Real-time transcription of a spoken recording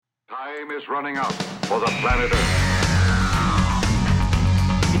Time is running out for the planet Earth.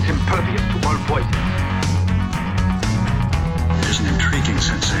 It's impervious to all poison. It is an intriguing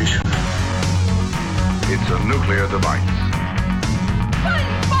sensation. It's a nuclear device. Fun,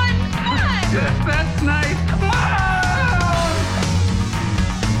 fun, fun! Yes, that's nice. Come on!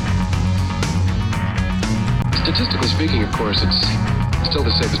 Statistically speaking, of course, it's still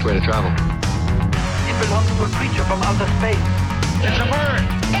the safest way to travel. It belongs to a creature from outer space. It's a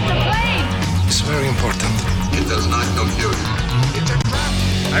bird. It's a plane! It's very important. It does not compute.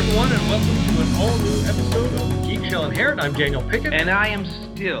 Hi, everyone, and welcome to an all-new episode of Geek Shell Inherit. I'm Daniel Pickett. And I am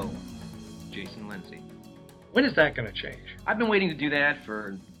still Jason Lindsay. When is that going to change? I've been waiting to do that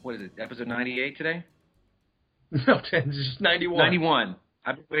for, episode 98 today? No, it's just 91. 91.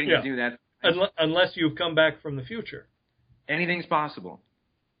 I've been waiting to do that. Unless you've come back from the future. Anything's possible.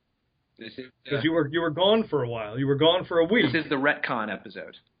 Because you were gone for a while. You were gone for a week. This is the retcon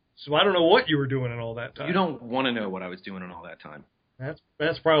episode. So I don't know what you were doing in all that time. You don't want to know what I was doing in all that time.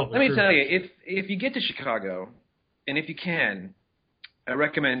 That's probably Let me true. tell you, if you get to Chicago, and if you can, I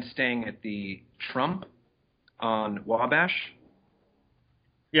recommend staying at the Trump on Wabash.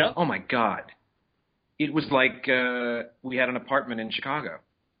 Yeah. Oh my God. It was like we had an apartment in Chicago.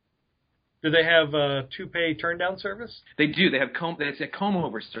 Do they have a two-pay turn-down service? They do. They have it's a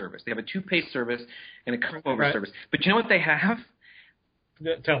comb-over service. They have a toothpaste service and a comb-over Right. service. But you know what they have?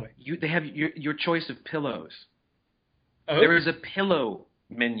 Tell me. They have your choice of pillows. Oh. There is a pillow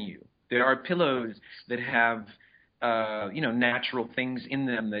menu. There are pillows that have natural things in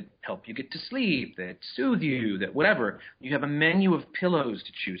them that help you get to sleep, that soothe you, that whatever. You have a menu of pillows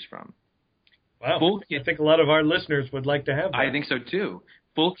to choose from. Wow. I think a lot of our listeners would like to have that. I think so too.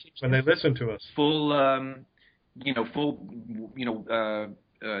 Full when they listen to us.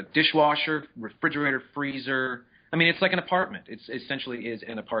 Dishwasher, refrigerator, freezer. I mean, it's like an apartment. It essentially is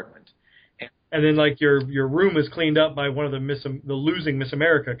an apartment. And then, like, your room is cleaned up by one of the losing Miss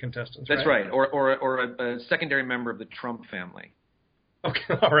America contestants. That's right. Or a secondary member of the Trump family. Okay,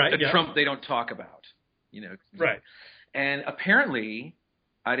 all right. The Trump they don't talk about. Right. And apparently,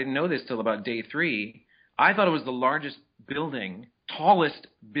 I didn't know this till about day 3. I thought it was the tallest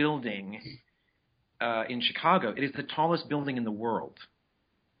building in Chicago. It is the tallest building in the world.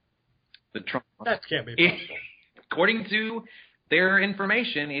 The Trump. That can't be possible. According to their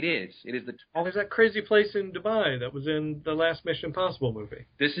information, it is. It is the tallest. There's that crazy place in Dubai that was in the last Mission Impossible movie.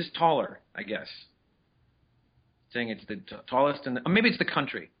 This is taller, I guess. Saying it's the tallest in maybe it's the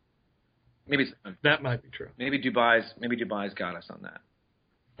country. Maybe it's the country. That might be true. Maybe Dubai's got us on that.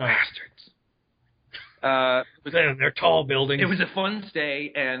 Oh. Bastards. They're tall buildings. It was a fun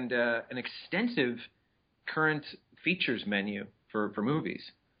stay and an extensive current features menu for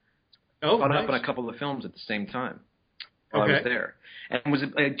movies. Oh, Caught nice. up on a couple of films at the same time while Okay. I was there. And was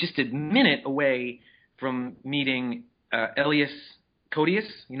just a minute away from meeting Elias Koteas.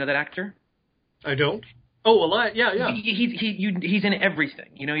 You know that actor? I don't. Oh, yeah. He's in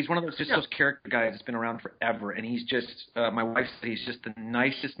everything. He's one of those those character guys that's been around forever. And he's just my wife said he's just the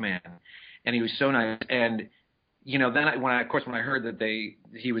nicest man. And he was so nice. And then when I heard that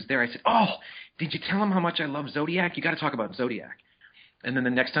he was there, I said, "Oh, did you tell him how much I love Zodiac? You got to talk about Zodiac." And then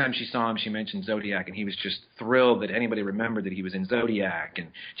the next time she saw him, she mentioned Zodiac, and he was just thrilled that anybody remembered that he was in Zodiac, and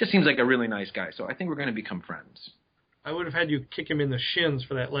just seems like a really nice guy. So I think we're going to become friends. I would have had you kick him in the shins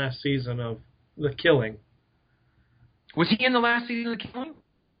for that last season of The Killing. Was he in the last season of The Killing?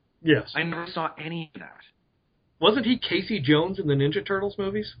 Yes. I never saw any of that. Wasn't he Casey Jones in the Ninja Turtles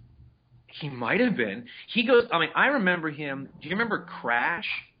movies? He might have been. I remember him. Do you remember Crash?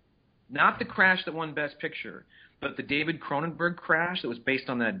 Not the Crash that won Best Picture, but the David Cronenberg Crash that was based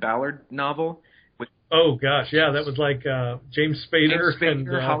on that Ballard novel. Oh, gosh, yeah, that was like James Spader and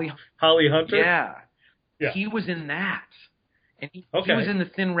Holly Hunter. Yeah. He was in that. And he was in The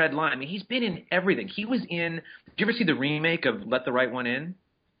Thin Red Line. I mean, he's been in everything. He was in, did you ever see the remake of Let the Right One In?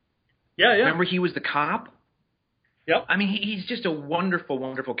 Yeah. Remember he was the cop? Yep. I mean, he's just a wonderful,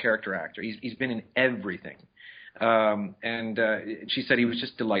 wonderful character actor. He's been in everything. And she said he was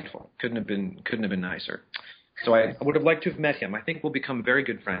just delightful. Couldn't have been nicer. So I would have liked to have met him. I think we'll become very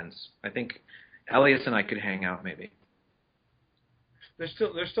good friends. I think Elias and I could hang out maybe. There's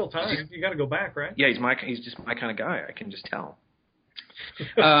still time. You got to go back, right? Yeah, he's just my kind of guy. I can just tell.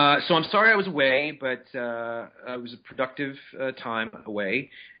 So I'm sorry I was away, but it was a productive time away,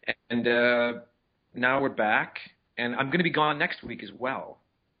 and now we're back, and I'm going to be gone next week as well.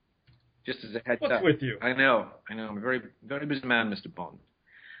 Just as a heads up. What's with you? I know. I'm a very, very busy man, Mr. Bond.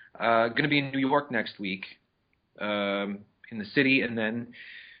 Going to be in New York next week, in the city, and then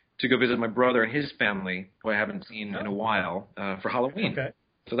to go visit my brother and his family, who I haven't seen in a while, for Halloween. Okay.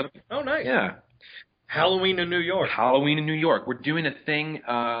 So that, Oh, nice. yeah. Halloween in New York. Halloween in New York. We're doing a thing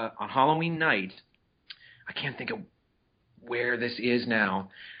on Halloween night. I can't think of where this is now,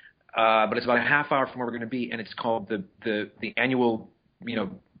 but it's about a half hour from where we're going to be, and it's called the annual,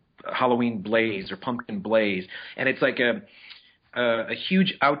 Halloween Blaze or Pumpkin Blaze, and it's like a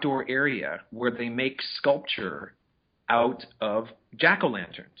huge outdoor area where they make sculpture out of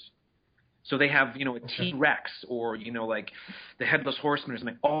jack-o'-lanterns. So they have, a T-Rex or, like the Headless Horseman or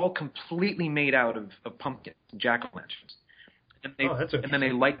something, all completely made out of pumpkins, jack-o'-lanterns. And then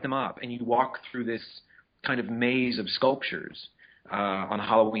they light them up, and you walk through this kind of maze of sculptures on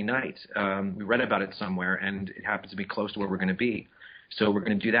Halloween night. We read about it somewhere, and it happens to be close to where we're going to be. So we're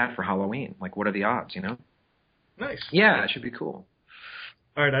going to do that for Halloween. Like, what are the odds, Nice. Yeah, it should be cool.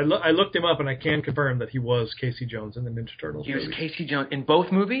 All right, I looked him up, and I can confirm that he was Casey Jones in the Ninja Turtles He was movies. Casey Jones in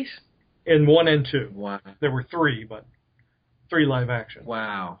both movies? In 1 and 2. Wow. There were 3, but 3 live action.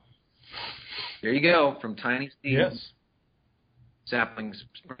 Wow. There you go, from Tiny Steve. Yes. Saplings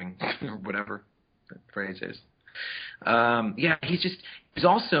spring, or whatever the phrase is. He's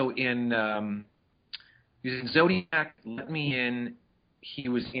also in, he was in Zodiac, Let Me In. He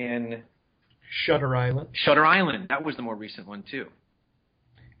was in Shutter Island. Shutter Island. That was the more recent one, too.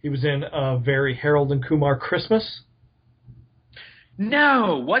 He was in a very Harold and Kumar Christmas.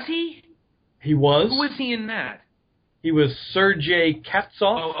 No, was he? He was. Who was he in that? He was Sergei Katsov.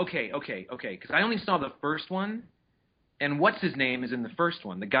 Oh, okay. Because I only saw the first one, and what's his name is in the first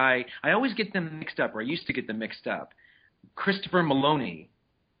one. The guy, I always get them mixed up, or I used to get them mixed up. Christopher Maloney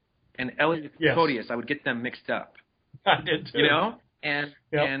and Elliot Codius, I would get them mixed up. I did too. And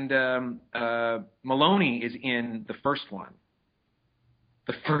Maloney is in the first one.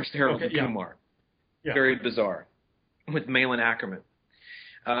 The first Harold and Kumar. Yeah. Very bizarre. With Malin Ackerman.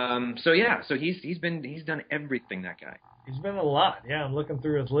 So he's done everything, that guy. He's been a lot. Yeah, I'm looking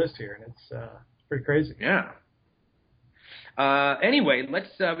through his list here, and it's pretty crazy. Yeah. Anyway,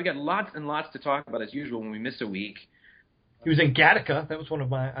 we got lots and lots to talk about as usual when we miss a week. He was in Gattaca. That was one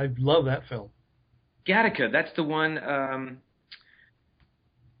of I love that film. Gattaca, that's the one.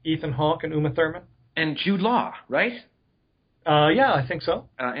 Ethan Hawke and Uma Thurman. And Jude Law, right? Yeah, I think so.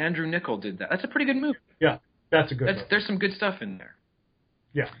 Andrew Niccol did that. That's a pretty good movie. Yeah, that's a good movie. There's some good stuff in there.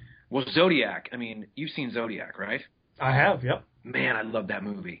 Yeah. Well, Zodiac, I mean, you've seen Zodiac, right? I have, yep. Man, I love that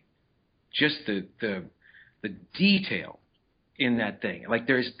movie. Just the detail in that thing. Like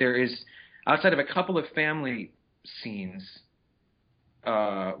there is outside of a couple of family scenes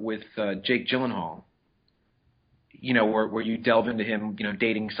with Jake Gyllenhaal, where you delve into him,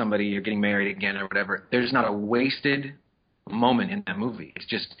 dating somebody or getting married again or whatever. There's not a wasted moment in that movie. It's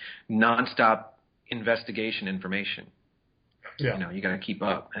just nonstop investigation information. Yeah. You got to keep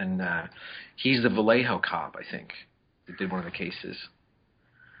up. And he's the Vallejo cop, I think, that did one of the cases.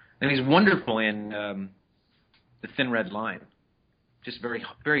 And he's wonderful in The Thin Red Line. Just very,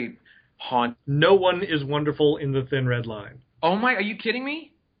 very haunting. No one is wonderful in The Thin Red Line. Oh my, are you kidding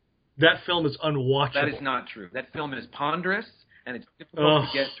me? That film is unwatchable. That is not true. That film is ponderous, and it's difficult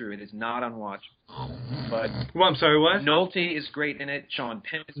to get through. It is not unwatchable. But well, I'm sorry, what? Nolte is great in it. Sean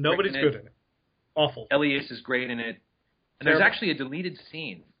Penn is Nobody's great in it. good in it. Awful. Elias is great in it. And there's actually a deleted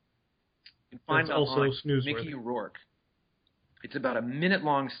scene. You can find it also online. snoozeworthy. Mickey Rourke. It's about a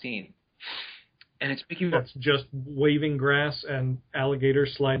minute-long scene. And it's Mickey Rourke. That's just waving grass and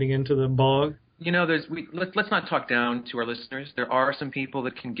alligators sliding into the bog. Let's not talk down to our listeners. There are some people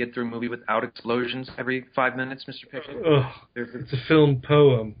that can get through a movie without explosions every 5 minutes, Mr. Pickett. It's a film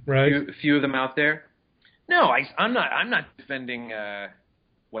poem, right? A few of them out there. No, I'm not defending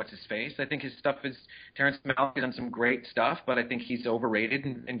what's his face. I think his stuff is Terrence Malick has done some great stuff, but I think he's overrated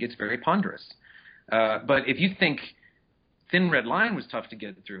and gets very ponderous. But if you think Thin Red Line was tough to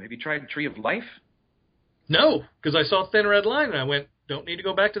get through, have you tried Tree of Life? No, because I saw Thin Red Line and I went, don't need to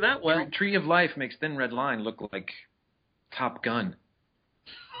go back to that well. Tree of Life makes Thin Red Line look like Top Gun.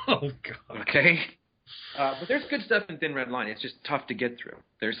 Oh, God. Okay? But there's good stuff in Thin Red Line. It's just tough to get through.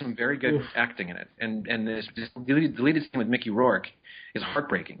 There's some very good acting in it. And this deleted scene with Mickey Rourke is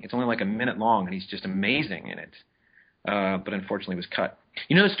heartbreaking. It's only like a minute long, and he's just amazing in it. But unfortunately was cut.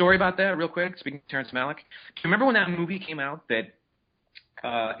 You know the story about that, real quick, speaking of Terrence Malick? Do you remember when that movie came out that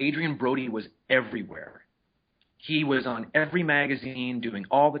Adrian Brody was everywhere? He was on every magazine doing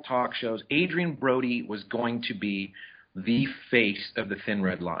all the talk shows. Adrian Brody was going to be the face of the Thin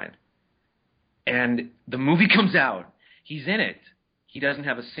Red Line. And the movie comes out. He's in it. He doesn't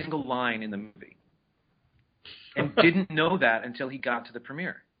have a single line in the movie. And didn't know that until he got to the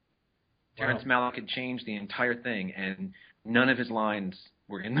premiere. Wow. Terrence Malick had changed the entire thing, and none of his lines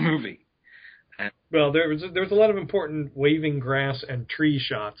were in the movie. And Well, there was a lot of important waving grass and tree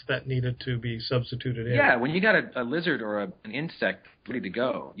shots that needed to be substituted in. Yeah, when you got a lizard or an insect ready to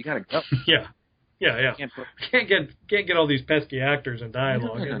go, you got to go. Yeah. Can't get all these pesky actors and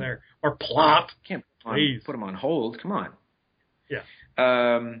dialogue in there or plot. Can't put them on hold. Come on. Yeah.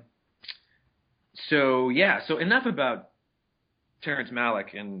 So enough about Terrence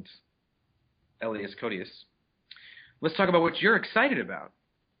Malick and Elias Koteas. Let's talk about what you're excited about.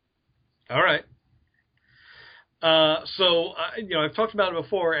 All right. I've talked about it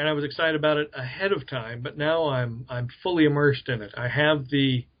before, and I was excited about it ahead of time, but now I'm fully immersed in it. I have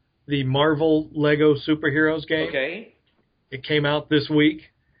the Marvel Lego Superheroes game. Okay. It came out this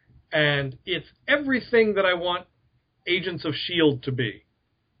week, and it's everything that I want Agents of S.H.I.E.L.D. to be,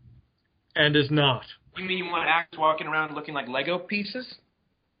 and is not. You mean you want actors walking around looking like Lego pieces?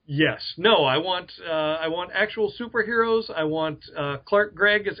 Yes. No, I want actual superheroes. I want Clark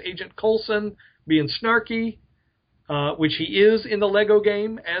Gregg as Agent Coulson being snarky, which he is in the Lego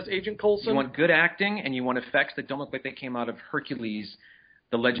game as Agent Coulson. You want good acting, and you want effects that don't look like they came out of Hercules,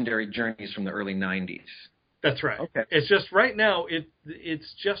 the legendary journeys from the early 90s. That's right. Okay. It's just right now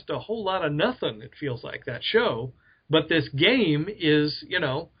it's just a whole lot of nothing, it feels like, that show. But this game is,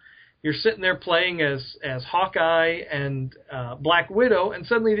 you're sitting there playing as Hawkeye and Black Widow, and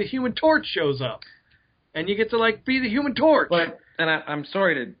suddenly the Human Torch shows up. And you get to, be the Human Torch. And I'm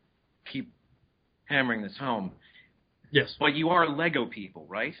sorry to keep hammering this home. Yes. But you are Lego people,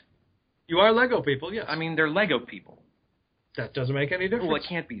 right? You are Lego people, yes. I mean, they're Lego people. That doesn't make any difference. Well, it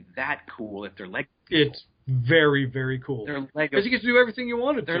can't be that cool if they're Lego people. It's very, very cool. They're Lego. Because you get to do everything you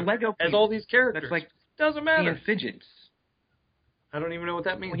wanted to. They're Lego people. As all these characters. That's like doesn't matter. being fidgets. I don't even know what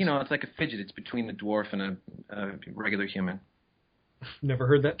that means. Well, it's like a fidget. It's between a dwarf and a regular human. Never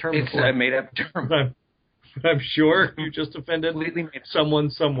heard that term before. It's a made-up term. I'm sure you just offended someone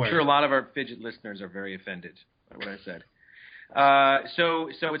somewhere. I'm sure a lot of our fidget listeners are very offended by what I said. So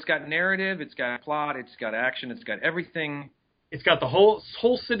it's got narrative, it's got plot, it's got action, it's got everything. It's got the whole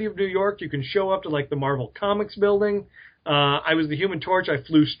city of New York. You can show up to like the Marvel Comics building. I was the Human Torch. I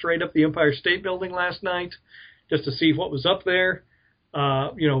flew straight up the Empire State Building last night just to see what was up there.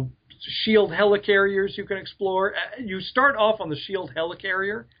 S.H.I.E.L.D. helicarriers you can explore. You start off on the S.H.I.E.L.D.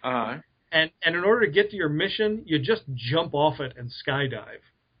 helicarrier, and in order to get to your mission, you just jump off it and skydive,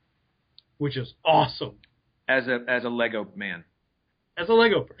 which is awesome. As a Lego man. As a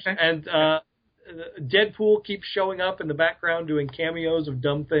Lego person. Okay. And Deadpool keeps showing up in the background doing cameos of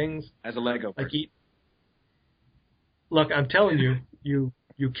dumb things. As a Lego person. Look, I'm telling you,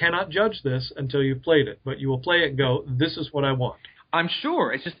 you cannot judge this until you've played it, but you will play it and go, this is what I want. I'm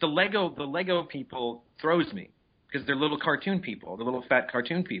sure. It's just the Lego people throws me because they're little cartoon people, the little fat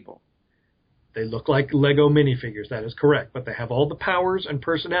cartoon people. They look like Lego minifigures, that is correct, but they have all the powers and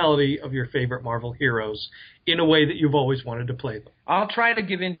personality of your favorite Marvel heroes in a way that you've always wanted to play them. I'll try to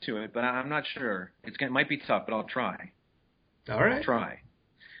give into it, but I'm not sure. It might be tough, but I'll try. All right. I'll try.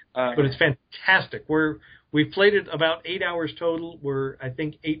 But it's fantastic. We've played it about 8 hours total. We're, I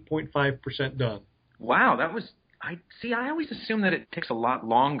think, 8.5% done. Wow, I always assume that it takes a lot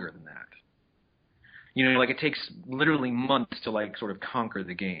longer than that. It takes literally months to sort of conquer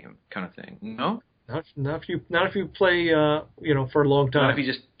the game, kind of thing. No, not if you play, for a long time. Not if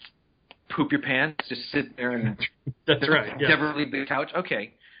you just poop your pants, just sit there and that's right. Yeah. Never leave the couch.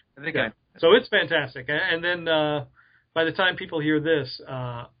 Okay, I think So it's fantastic, and then by the time people hear this,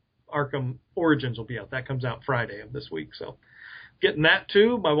 Arkham Origins will be out. That comes out Friday of this week, so. Getting that,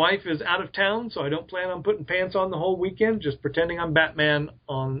 too. My wife is out of town, so I don't plan on putting pants on the whole weekend, just pretending I'm Batman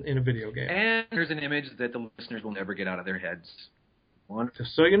in a video game. And there's an image that the listeners will never get out of their heads.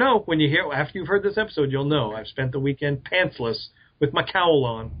 Just so you know, after you've heard this episode, you'll know I've spent the weekend pantsless with my cowl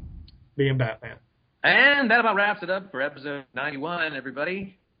on, being Batman. And that about wraps it up for episode 91,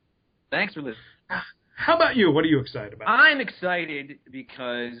 everybody. Thanks for listening. How about you? What are you excited about? I'm excited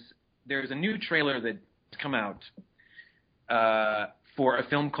because there's a new trailer that's come out for a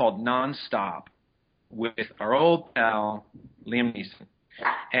film called Non-Stop with our old pal, Liam Neeson.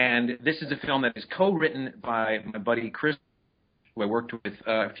 And this is a film that is co-written by my buddy Chris, who I worked with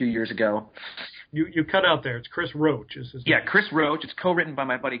a few years ago. You cut out there. It's Chris Roach. Is his name. Yeah, Chris Roach. It's co-written by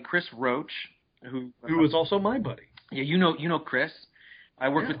my buddy Chris Roach, who is also my buddy. Yeah, you know Chris. I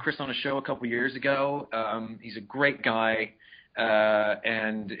worked with Chris on a show a couple years ago. He's a great guy.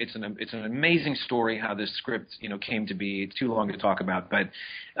 And it's an amazing story how this script came to be. It's too long to talk about, but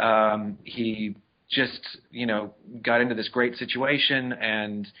he just got into this great situation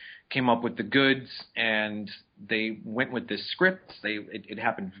and came up with the goods, and they went with this script. It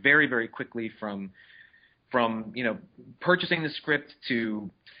happened very, very quickly from purchasing the script to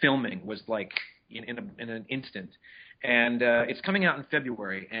filming was in an instant. And it's coming out in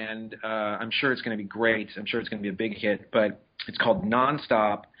February, and I'm sure it's going to be great. I'm sure it's going to be a big hit. But it's called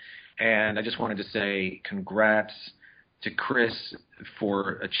Nonstop, and I just wanted to say congrats to Chris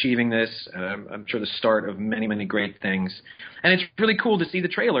for achieving this. I'm sure the start of many, many great things. And it's really cool to see the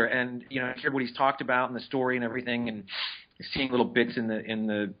trailer and hear what he's talked about and the story and everything, and seeing little bits in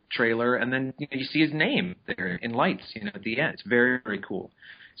the trailer, and then you see his name there in lights at the end. It's very, very cool.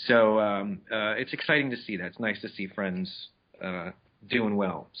 So it's exciting to see that. It's nice to see Friends doing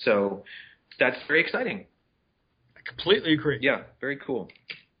well. So that's very exciting. I completely agree. Yeah, very cool.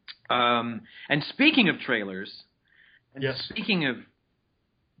 And speaking of trailers, and yes. Speaking of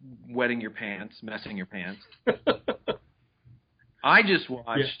wetting your pants, messing your pants, I just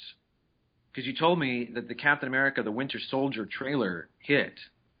watched, because you told me that the Captain America, the Winter Soldier trailer hit.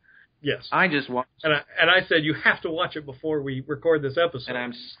 Yes. I just watched and I said you have to watch it before we record this episode. And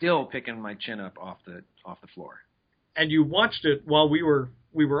I'm still picking my chin up off the floor. And you watched it while we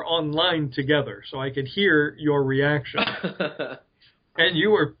were online together, so I could hear your reaction. And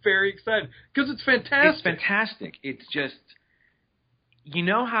you were very excited because it's fantastic. It's fantastic. It's just,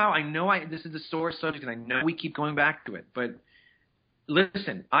 this is the sore subject, and I know we keep going back to it, but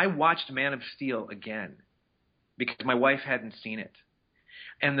listen, I watched Man of Steel again because my wife hadn't seen it.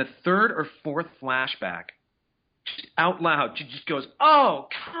 And the third or fourth flashback, just out loud, she just goes, "Oh,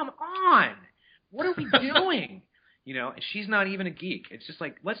 come on. What are we doing?" And she's not even a geek. It's just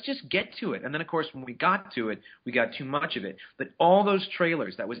like, let's just get to it. And then, of course, when we got to it, we got too much of it. But all those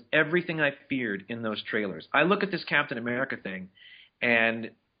trailers, that was everything I feared in those trailers. I look at this Captain America thing,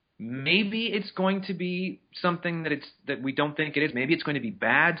 and maybe it's going to be something that we don't think it is. Maybe it's going to be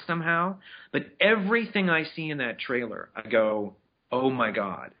bad somehow. But everything I see in that trailer, I go, oh my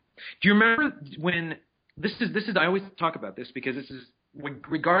God. Do you remember when this is I always talk about this because this is,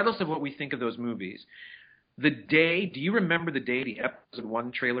 regardless of what we think of those movies, do you remember the day the episode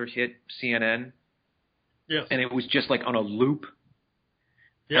 1 trailer hit CNN? Yes. And it was just like on a loop?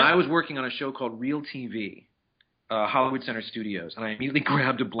 Yeah. And I was working on a show called Real TV, Hollywood Center Studios, and I immediately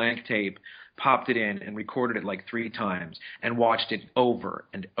grabbed a blank tape, popped it in, and recorded it like 3 times, and watched it over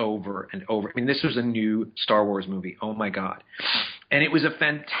and over and over. I mean, this was a new Star Wars movie. Oh, my God. And it was a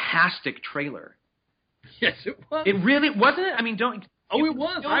fantastic trailer. Yes, it was. It really wasn't it? I mean, don't... Oh, it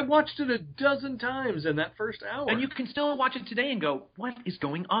was. I watched it a dozen times in that first hour. And you can still watch it today and go, what is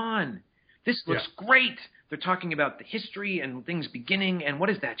going on? This looks great. They're talking about the history and things beginning, and what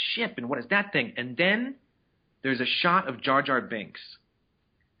is that ship, and what is that thing? And then there's a shot of Jar Jar Binks.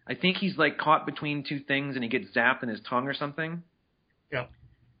 I think he's like caught between 2 things, and he gets zapped in his tongue or something. Yeah.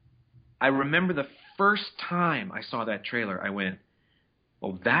 I remember the first time I saw that trailer, I went,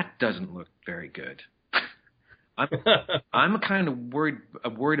 well, that doesn't look very good. I'm kind of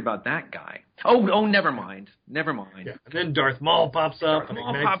worried about that guy. Oh, never mind. Yeah. And then Darth Maul pops up and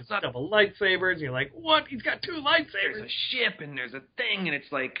ignites up. a couple lightsabers, and you're like, what? He's got 2 lightsabers. There's a ship, and there's a thing, and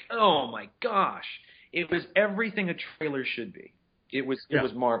it's like, oh my gosh. It was everything a trailer should be. It was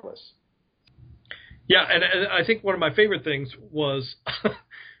marvelous. Yeah, and I think one of my favorite things was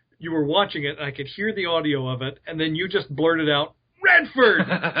you were watching it, and I could hear the audio of it, and then you just blurted out, Redford!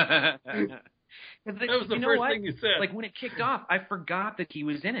 That was the first thing you said. Like, when it kicked off, I forgot that he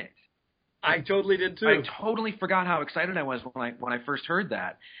was in it. I totally did, too. I totally forgot how excited I was when I first heard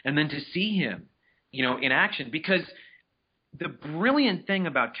that. And then to see him, in action. Because the brilliant thing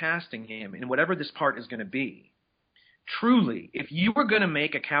about casting him in whatever this part is going to be, truly, if you were going to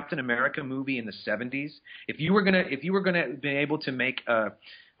make a Captain America movie in the 70s, if you were going to be able to make a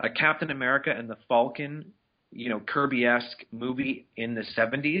Captain America and the Falcon, Kirby-esque movie in the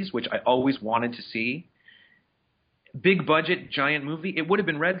 70s, which I always wanted to see, big budget, giant movie, it would have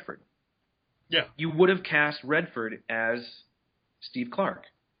been Redford. Yeah. You would have cast Redford as Steve Clark.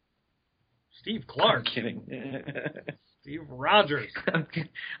 Steve Clark? I'm kidding. Steve Rogers. I'm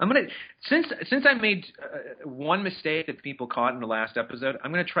gonna since I made one mistake that people caught in the last episode,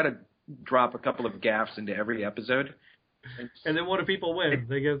 I'm gonna try to drop a couple of gaffes into every episode. And then what do people win?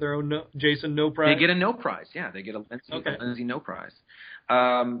 They get their own Jason no prize? They get a no prize, yeah. They get a Lindsay no prize.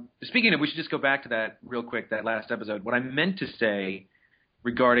 Speaking of, we should just go back to that real quick, that last episode. What I meant to say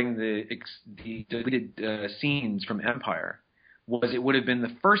regarding the deleted scenes from Empire was it would have been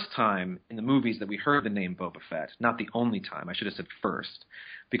the first time in the movies that we heard the name Boba Fett, not the only time. I should have said first,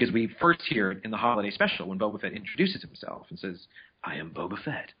 because we first hear it in the holiday special when Boba Fett introduces himself and says, I am Boba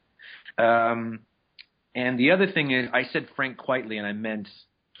Fett. And the other thing is, I said Frank Quitely, and I meant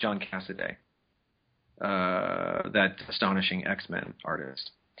John Cassaday, that astonishing X-Men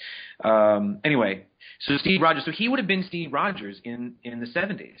artist. Anyway, so Steve Rogers. So he would have been Steve Rogers in the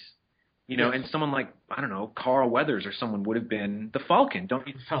 70s. You know, Yes. and someone like, I don't know, Carl Weathers or someone would have been the Falcon, don't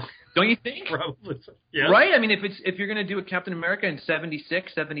you think? Probably so. Yeah. Right? I mean, if you're going to do a Captain America in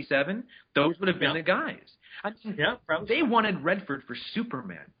 76, 77, those would have been the guys. I mean, Yeah, probably. they wanted Redford for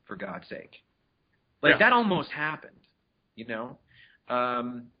Superman, for God's sake. Like, that almost happened, you know?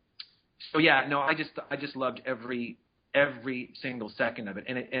 So, yeah, no, I just loved every single second of it.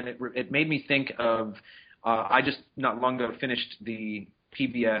 And it made me think of, I just not long ago finished the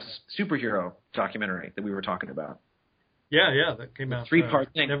PBS superhero documentary that we were talking about. Yeah, that came out. 3-part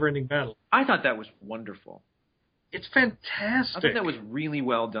thing. Never-ending Battle. I thought that was wonderful. It's fantastic. I thought that was really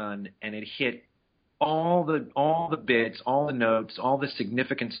well done, and it hit all the bits, all the notes, all the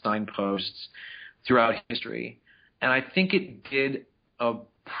significant signposts throughout history. And I think it did a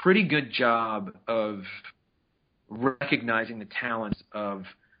pretty good job of recognizing the talents of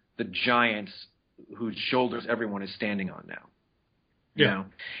the giants whose shoulders everyone is standing on now. You know?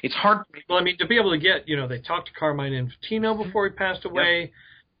 It's hard. Well, I mean, to be able to get, they talked to Carmine Infantino before he passed away.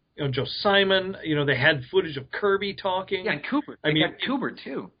 Yep. Joe Simon, they had footage of Kirby talking. Yeah, and Cooper. They got Cooper,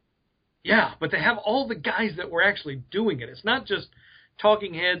 too. Yeah, but they have all the guys that were actually doing it. It's not just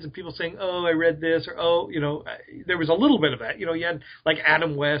talking heads and people saying, oh, I read this, or, there was a little bit of that. You had, like,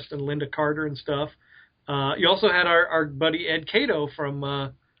 Adam West and Linda Carter and stuff. You also had our buddy Ed Cato from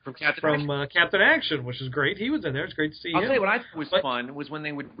Captain Action, which is great. He was in there. It's great to see him. I'll tell you what I thought was fun was when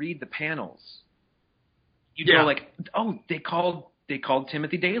they would read the panels. You'd go like, oh, they called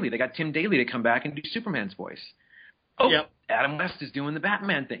Timothy Daly. They got Tim Daly to come back and do Superman's voice. Oh, Adam West is doing the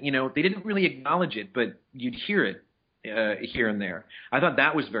Batman thing. They didn't really acknowledge it, but you'd hear it here and there. I thought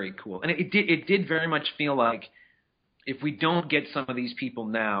that was very cool. And it did very much feel like if we don't get some of these people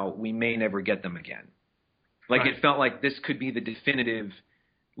now, we may never get them again. Like it felt like this could be the definitive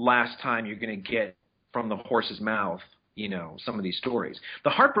last time you're going to get from the horse's mouth, some of these stories. The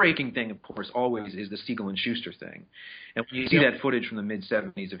heartbreaking thing, of course, always is the Siegel and Schuster thing. And when you see that footage from the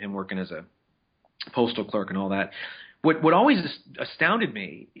mid-'70s of him working as a postal clerk and all that, what always astounded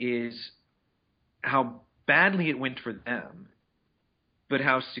me is how badly it went for them, but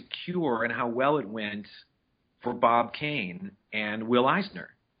how secure and how well it went for Bob Kane and Will Eisner.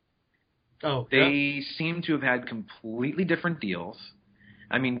 Oh, they seem to have had completely different deals.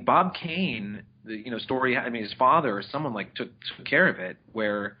 I mean, Bob Kane, story. I mean, his father or someone took care of it,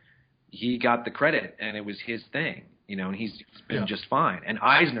 where he got the credit and it was his thing. And he's been just fine. And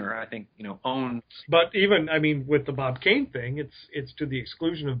Eisner, I think, owns. But even, I mean, with the Bob Kane thing, it's to the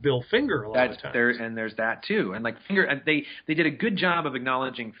exclusion of Bill Finger a lot of times. There's that too. And Finger, they did a good job of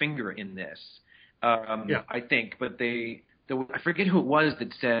acknowledging Finger in this. I think, but I forget who it was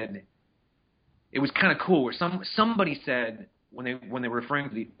that said it was kind of cool. Where somebody said when they were referring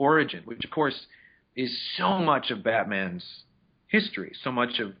to the origin, which of course is so much of Batman's history, so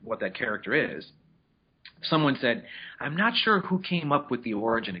much of what that character is. Someone said, I'm not sure who came up with the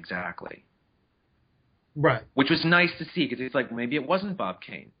origin exactly. Right. Which was nice to see, because it's like, maybe it wasn't Bob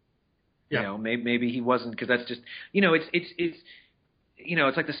Kane. Yeah. Maybe he wasn't, because that's just,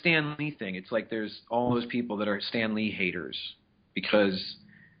 it's like the Stan Lee thing. It's like there's all those people that are Stan Lee haters because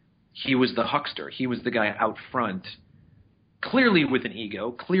he was the huckster. He was the guy out front, clearly with an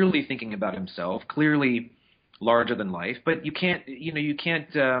ego, clearly thinking about himself, clearly larger than life. But you can't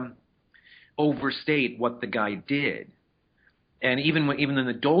overstate what the guy did. And even in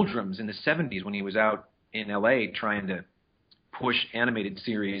the doldrums in the 70s, when he was out in LA trying to push animated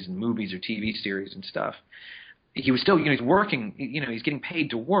series and movies or TV series and stuff, he was still, he's working, he's getting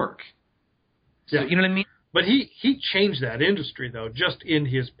paid to work. So, you know what I mean? But he changed that industry, though, just in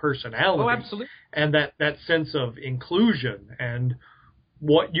his personality. Oh, absolutely. And that sense of inclusion and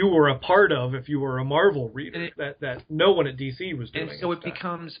what you were a part of if you were a Marvel reader, that no one at DC was doing. And so it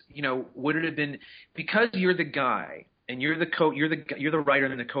becomes, would it have been, because you're the guy and you're the writer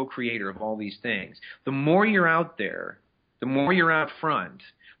and the co-creator of all these things, the more you're out there, the more you're out front,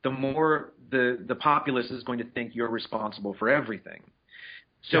 the more the populace is going to think you're responsible for everything.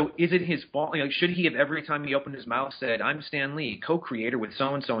 So is it his fault? Should he have, every time he opened his mouth, said, I'm Stan Lee, co-creator with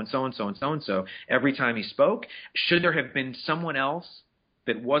so-and-so and so-and-so and so-and-so, every time he spoke? Should there have been someone else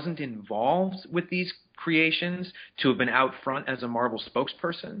that wasn't involved with these creations to have been out front as a Marvel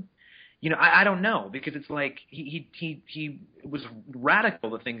spokesperson? I don't know, because it's like he was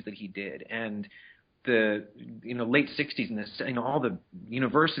radical, the things that he did, and the late 60s and all the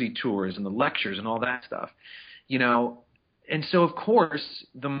university tours and the lectures and all that stuff, and so of course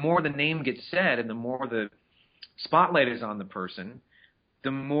the more the name gets said and the more the spotlight is on the person,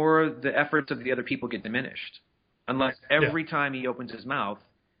 the more the efforts of the other people get diminished, unless every time he opens his mouth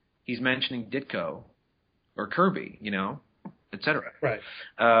he's mentioning Ditko or Kirby, etc. Right.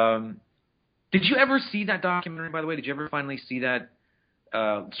 Did you ever see that documentary, by the way? Did you ever finally see that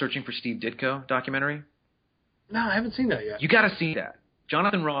Searching for Steve Ditko documentary? No, I haven't seen that yet. You got to see that.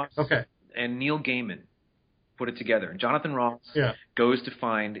 Jonathan Ross Okay. and Neil Gaiman put it together. And Jonathan Ross goes to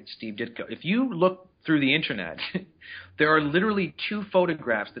find Steve Ditko. If you look through the internet, there are literally 2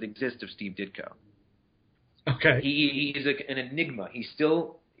 photographs that exist of Steve Ditko. Okay. He is an enigma. He's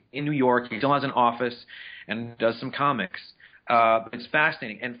still in New York. He still has an office and does some comics. But it's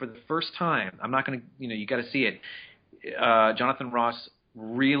fascinating. And for the first time, I'm not going to, you got to see it. Jonathan Ross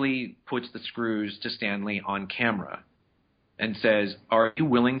really puts the screws to Stan Lee on camera and says, are you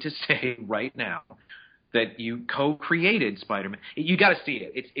willing to say right now that you co-created Spider-Man? You got to see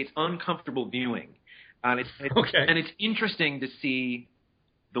it. It's uncomfortable viewing. And it's interesting to see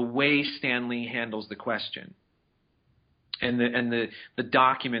the way Stan Lee handles the question. And the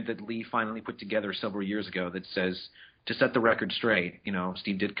document that Lee finally put together several years ago that says, to set the record straight,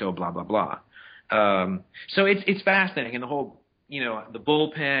 Steve Ditko, blah, blah, blah. So it's fascinating. And the whole, the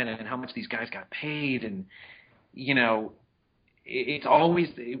bullpen and how much these guys got paid. And, it's always,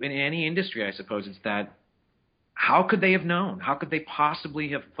 in any industry, I suppose, it's that, how could they have known? How could they possibly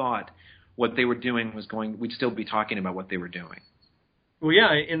have thought what they were doing we'd still be talking about what they were doing? Well,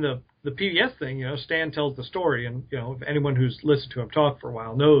 yeah, in the PBS thing, Stan tells the story, and, if anyone who's listened to him talk for a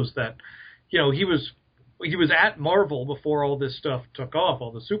while knows that, he was at Marvel before all this stuff took off,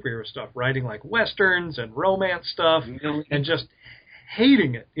 all the superhero stuff, writing like Westerns and romance stuff, and just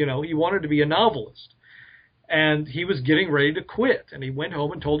hating it. He wanted to be a novelist. And he was getting ready to quit. And he went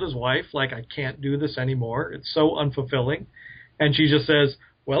home and told his wife, like, I can't do this anymore. It's so unfulfilling. And she just says,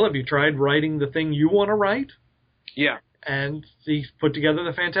 well, have you tried writing the thing you want to write? Yeah. And he put together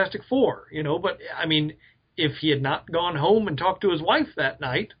the Fantastic Four, But, I mean, if he had not gone home and talked to his wife that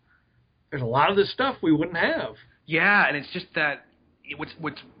night, there's a lot of this stuff we wouldn't have. Yeah, and it's just that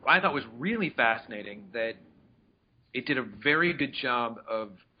what I thought was really fascinating, that it did a very good job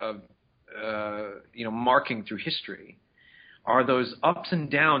of marking through history, are those ups and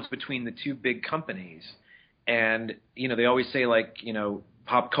downs between the 2 big companies. And, they always say, like,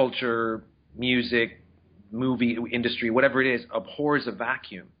 pop culture, music, movie industry, whatever it is, abhors a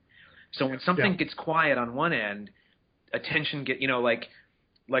vacuum. So when something gets quiet on one end, attention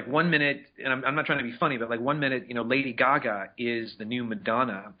like 1 minute, and I'm not trying to be funny, but like 1 minute, Lady Gaga is the new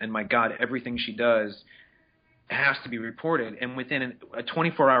Madonna, and my God, everything she does has to be reported. And within a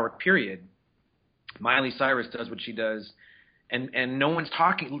 24-hour period, Miley Cyrus does what she does, and no one's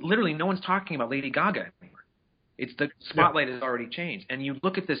talking about Lady Gaga anymore. It's the spotlight has already changed. And you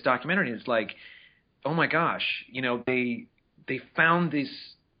look at this documentary, and it's like, oh my gosh, they found this.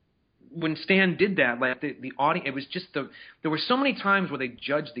 When Stan did that, like the audience, it was just there were so many times where they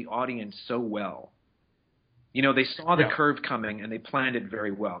judged the audience so well. They saw the curve coming and they planned it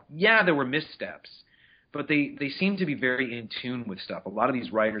very well. Yeah, there were missteps, but they seemed to be very in tune with stuff. A lot of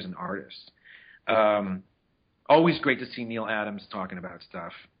these writers and artists. Always great to see Neil Adams talking about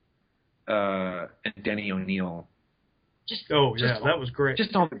stuff. And Denny O'Neil. That was great. You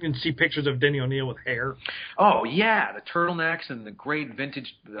can see pictures of Denny O'Neil with hair. Oh, yeah, the turtlenecks and the great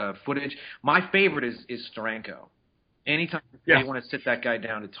vintage footage. My favorite is Steranko. Anytime they want to sit that guy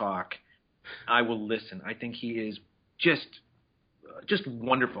down to talk, I will listen. I think he is just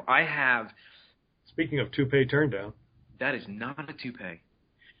wonderful. Speaking of toupee turndown. That is not a toupee.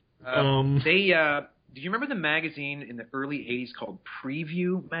 Do you remember the magazine in the early 80s called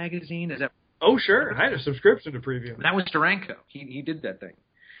Preview Magazine? Is that? Oh, sure. I had a subscription to Preview. That was Steranko. He did that thing.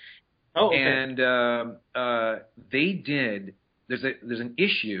 Oh, okay. And they did. There's an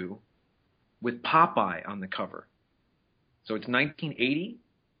issue with Popeye on the cover. So it's 1980,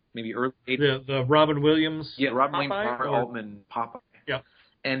 maybe early 80s. The Robin Williams. Yeah, Robin Williams, Popeye, Altman, Popeye. Yeah.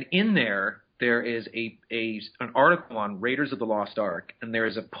 And in there is an article on Raiders of the Lost Ark, and there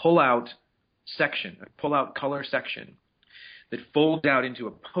is a pull-out color section that folds out into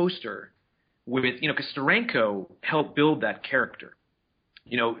a poster with, because Steranko helped build that character.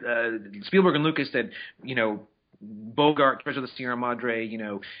 Spielberg and Lucas said, Bogart, Treasure of the Sierra Madre,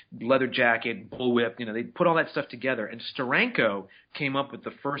 leather jacket, bullwhip, they put all that stuff together. And Steranko came up with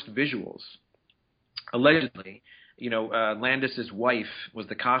the first visuals, allegedly. Landis's wife was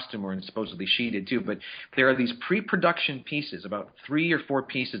the costumer, and supposedly she did too. But there are these pre-production pieces, about 3 or 4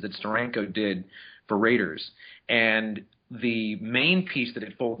 pieces that Steranko did for Raiders. And the main piece that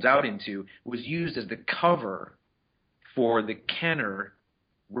it folds out into was used as the cover for the Kenner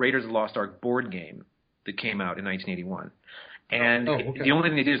Raiders of the Lost Ark board game that came out in 1981. And the only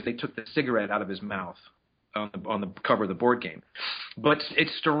thing they did is they took the cigarette out of his mouth on the cover of the board game. But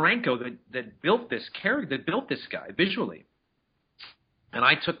it's Steranko that built this character, that built this guy visually. And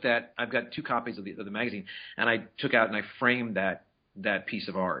I took that. I've got 2 copies of the magazine, and I took out and I framed that piece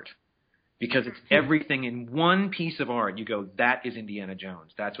of art because it's everything in one piece of art. You go, that is Indiana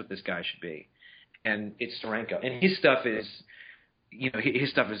Jones. That's what this guy should be, and it's Steranko. And his stuff is,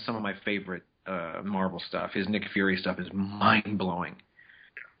 his stuff is some of my favorite Marvel stuff. His Nick Fury stuff is mind blowing,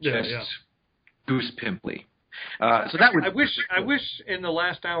 just goose pimply. So that would. I wish in the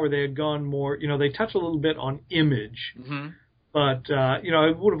last hour they had gone more. They touch a little bit on image. Mm-hmm. But,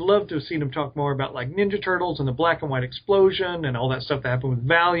 I would have loved to have seen him talk more about, like, Ninja Turtles and the black and white explosion and all that stuff that happened with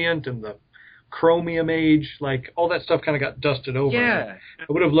Valiant and the Chromium Age. Like, all that stuff kind of got dusted over. Yeah. I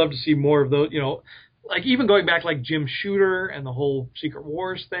would have loved to see more of those, like, even going back, like, Jim Shooter and the whole Secret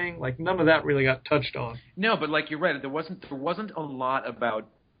Wars thing. Like, none of that really got touched on. No, but, like, you're right. There wasn't a lot about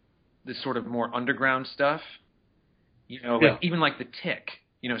this sort of more underground stuff. Like, even like The Tick,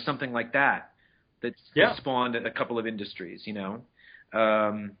 something like that. That spawned a couple of industries, they did.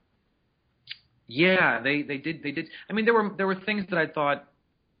 I mean, there were things that I thought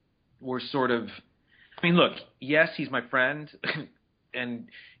were sort of. I mean, look, yes, he's my friend, and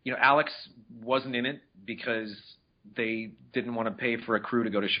Alex wasn't in it because they didn't want to pay for a crew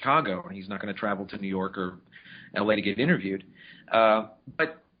to go to Chicago, and he's not going to travel to New York or L.A. to get interviewed. But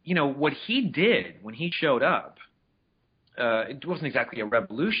what he did when he showed up, it wasn't exactly a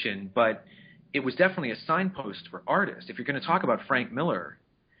revolution, but it was definitely a signpost for artists. If you're going to talk about Frank Miller,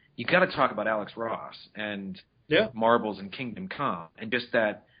 you got to talk about Alex Ross and Marbles and Kingdom Come, and just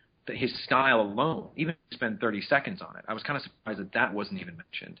that his style alone. Even if you spend 30 seconds on it, I was kind of surprised that wasn't even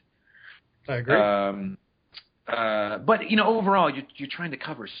mentioned. I agree. But overall, you're trying to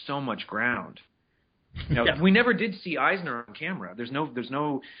cover so much ground. We never did see Eisner on camera. There's no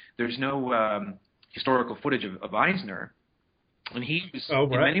historical footage of Eisner. And he was, in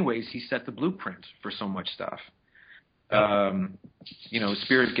many ways, he set the blueprint for so much stuff.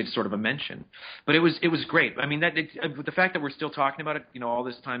 Spirit gets sort of a mention, but it was great. I mean, the fact that we're still talking about it, all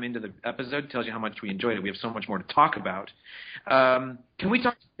this time into the episode tells you how much we enjoyed it. We have so much more to talk about. Can we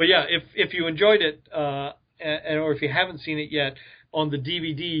talk? But yeah, if you enjoyed it, or if you haven't seen it yet, on the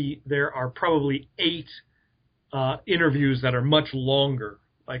DVD there are probably 8 interviews that are much longer.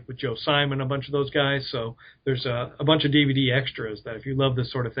 Like with Joe Simon, a bunch of those guys. So there's a bunch of DVD extras that if you love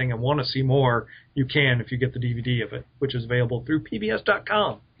this sort of thing and want to see more, you can if you get the DVD of it, which is available through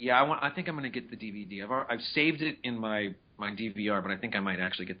PBS.com. Yeah, I think I'm going to get the DVD. I've saved it in my DVR, but I think I might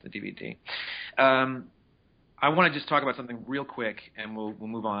actually get the DVD. I want to just talk about something real quick, and we'll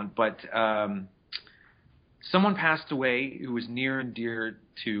move on. But someone passed away who was near and dear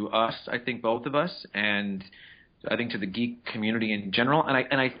to us, I think both of us, and I think to the geek community in general, and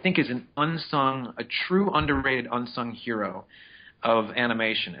I think is a true underrated unsung hero of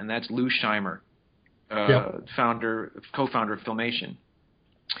animation, and that's Lou Scheimer, co-founder of Filmation.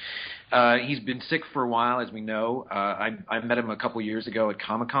 He's been sick for a while, as we know. I met him a couple years ago at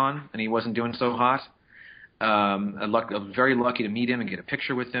Comic-Con, and he wasn't doing so hot. I was very lucky to meet him and get a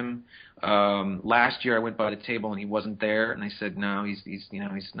picture with him. Last year I went by the table and he wasn't there, and I said, no, he's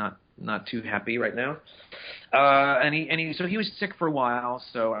not too happy right now. So he was sick for a while,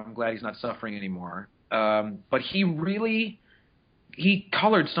 so I'm glad he's not suffering anymore. But he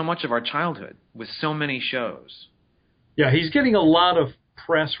colored so much of our childhood with so many shows. Yeah, he's getting a lot of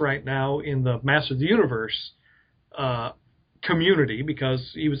press right now in the Masters of the Universe community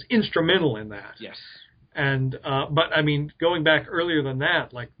because he was instrumental in that. Yes. And but I mean, going back earlier than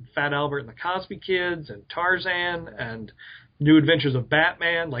that, like Fat Albert and the Cosby Kids and Tarzan and New Adventures of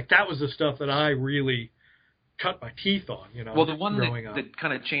Batman, like that was the stuff that I really cut my teeth on. Well, the one that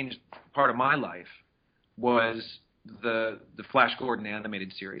kind of changed part of my life was the Flash Gordon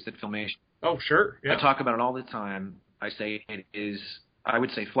animated series at Filmation. Oh, sure. Yeah. I talk about it all the time. I say it is. I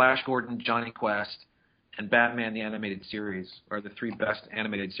would say Flash Gordon, Johnny Quest, and Batman the Animated Series are the 3 best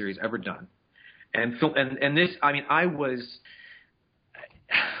animated series ever done. And this, I mean,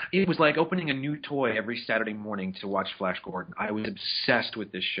 it was like opening a new toy every Saturday morning to watch Flash Gordon. I was obsessed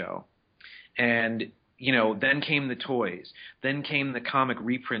with this show. And, then came the toys. Then came the comic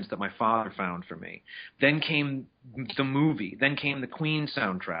reprints that my father found for me. Then came the movie. Then came the Queen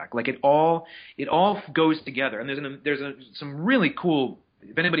soundtrack. Like it all goes together. And there's some really cool,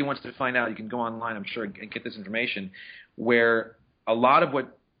 if anybody wants to find out, you can go online, I'm sure, and get this information, where a lot of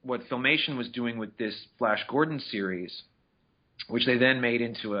what Filmation was doing with this Flash Gordon series, which they then made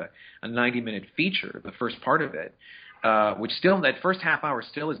into a 90-minute feature, the first part of it, which still, that first half hour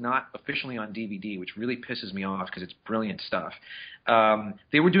still is not officially on DVD, which really pisses me off because it's brilliant stuff.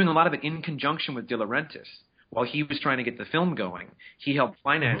 They were doing a lot of it in conjunction with De Laurentiis. While he was trying to get the film going, he helped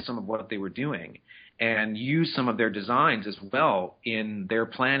finance some of what they were doing. and used some of their designs as well in their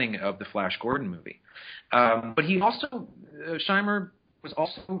planning of the Flash Gordon movie. But he also, Scheimer was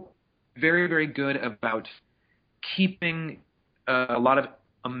also very, very good about keeping a lot of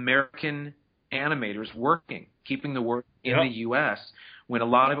American animators working, keeping the work in the U.S. when a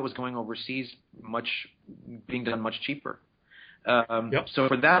lot of it was going overseas, being done much cheaper. So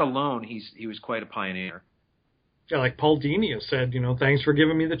for that alone, he was quite a pioneer. Yeah, like Paul Dini has said, thanks for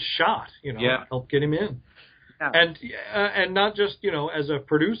giving me the shot. Help get him in. Yeah. And not just as a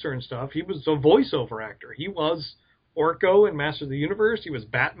producer and stuff. He was a voiceover actor. He was Orko in Master of the Universe. He was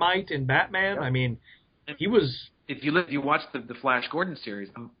Batmite in Batman. I mean, he was. If you watch the Flash Gordon series,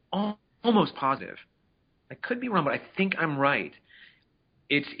 I'm almost positive. I could be wrong, but I think I'm right.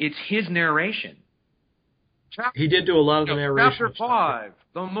 It's his narration. He did do a lot of the narration. Chapter 5,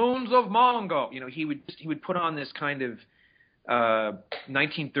 The Moons of Mongo. He would put on this kind of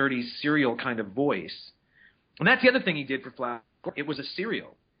 1930s serial kind of voice. And that's the other thing he did for Flash. It was a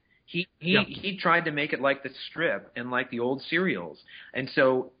serial. He tried to make it like the strip and like the old serials. And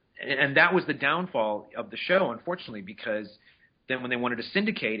that was the downfall of the show, unfortunately, because then when they wanted to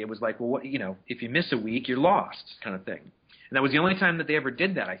syndicate, it was like, well, if you miss a week, you're lost kind of thing. And that was the only time that they ever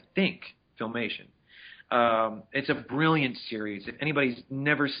did that, I think, Filmation. It's a brilliant series. If anybody's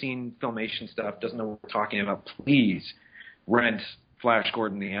never seen Filmation stuff, doesn't know what we're talking about, please rent Flash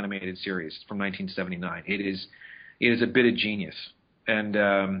Gordon, the animated series from 1979. It is a bit of genius. And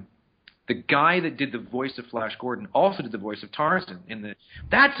the guy that did the voice of Flash Gordon also did the voice of Tarzan.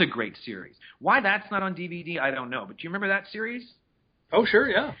 That's a great series. Why that's not on DVD, I don't know. But do you remember that series? Oh, sure,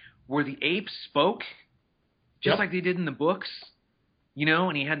 yeah. Where the apes spoke, just like they did in the books,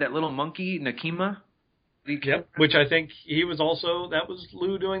 and he had that little monkey, Nakima. Yep, which I think that was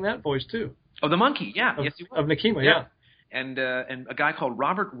Lou doing that voice too. Oh, the monkey, yeah. Yes, he was. Of Nakima, yeah. And a guy called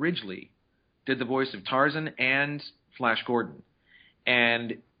Robert Ridgely did the voice of Tarzan and Flash Gordon.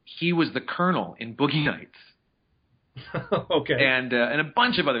 And he was the Colonel in Boogie Nights. Okay. And a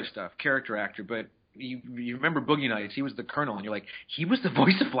bunch of other stuff, character actor. But you remember Boogie Nights, he was the Colonel. And you're like, he was the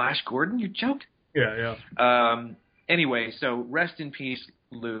voice of Flash Gordon? You joked? Yeah. Anyway, so rest in peace,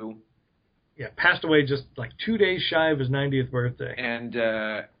 Lou. Yeah, passed away just like 2 days shy of his 90th birthday. And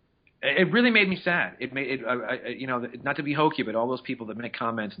it really made me sad. It made it, not to be hokey, but all those people that make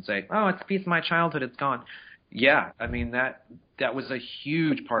comments and say, "Oh, it's a piece of my childhood. It's gone." Yeah, I mean that was a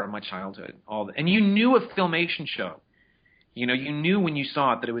huge part of my childhood. And you knew a Filmation show. You knew when you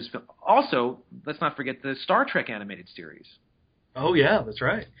saw it that it was. Also, let's not forget the Star Trek animated series. Oh yeah, that's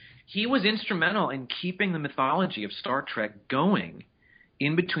right. He was instrumental in keeping the mythology of Star Trek going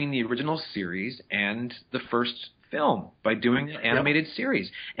in between the original series and the first film by doing the animated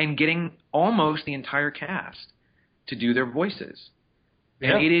series and getting almost the entire cast to do their voices.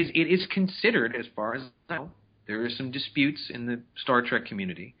 And it is considered, as far as I know, there are some disputes in the Star Trek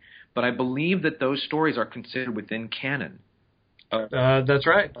community, but I believe that those stories are considered within canon. That's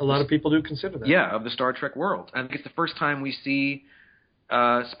right. A lot of people do consider that. Yeah, of the Star Trek world. I think it's the first time we see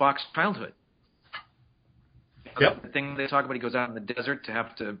Spock's childhood. Yep. The thing they talk about, he goes out in the desert to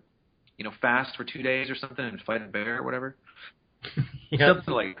have to, fast for 2 days or something and fight a bear or whatever.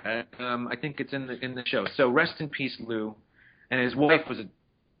 Something like that. I think it's in the show. So rest in peace, Lou. And his wife was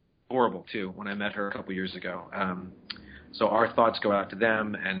adorable too when I met her a couple years ago. So our thoughts go out to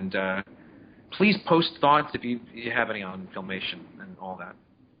them, and please post thoughts if you have any on Filmation and all that.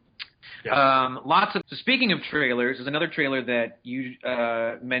 Yeah. So speaking of trailers, there's another trailer that you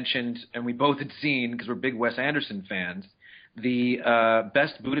mentioned, and we both had seen because we're big Wes Anderson fans. The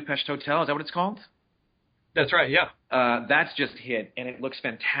Best Budapest Hotel, is that what it's called? That's right, yeah. That's just hit, and it looks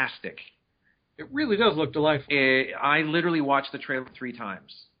fantastic. It really does look delightful. I literally watched the trailer 3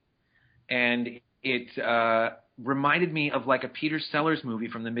 times, and it reminded me of like a Peter Sellers movie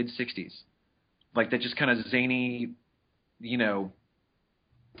from the mid-'60s. Like that just kind of zany,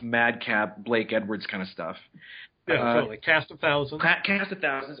 madcap Blake Edwards kind of stuff. Yeah, totally. Cast of thousands. Cast of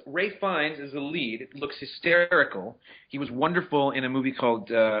thousands. Ralph Fiennes is the lead. It looks hysterical. He was wonderful in a movie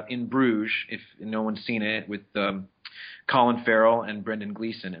called In Bruges, if no one's seen it, with Colin Farrell and Brendan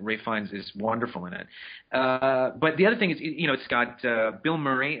Gleeson. And Ralph Fiennes is wonderful in it. But the other thing is, it's got Bill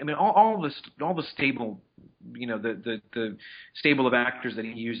Murray. I mean, all the stable, the stable of actors that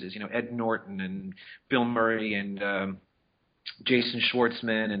he uses. Ed Norton and Bill Murray and Jason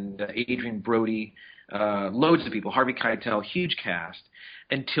Schwartzman and Adrian Brody. Loads of people, Harvey Keitel, huge cast,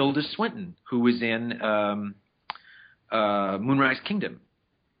 and Tilda Swinton, who was in Moonrise Kingdom.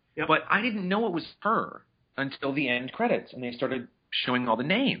 Yep. But I didn't know it was her until the end credits, and they started showing all the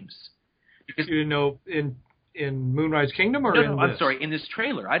names. Because you didn't know in Moonrise Kingdom or no, I'm sorry, in this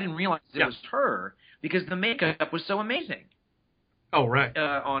trailer. I didn't realize it was her because the makeup was so amazing. Oh, right.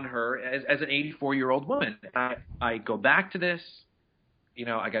 On her as an 84-year-old woman. I go back to this. You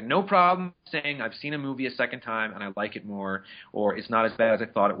know, I got no problem saying I've seen a movie a second time and I like it more, or it's not as bad as I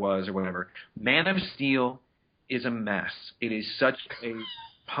thought it was, or whatever. Man of Steel is a mess. It is such a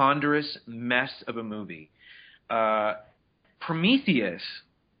ponderous mess of a movie. Prometheus,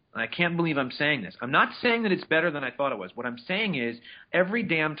 and I can't believe I'm saying this. I'm not saying that it's better than I thought it was. What I'm saying is every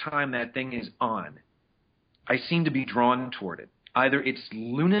damn time that thing is on, I seem to be drawn toward it. Either it's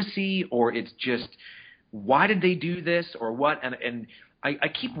lunacy or it's just, why did they do this or what? And I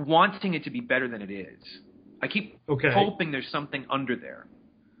keep wanting it to be better than it is. I keep hoping there's something under there.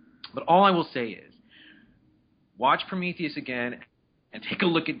 But all I will say is, watch Prometheus again and take a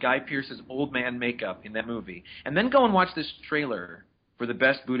look at Guy Pearce's old man makeup in that movie. And then go and watch this trailer for The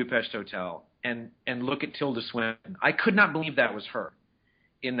Best Budapest Hotel and look at Tilda Swinton. I could not believe that was her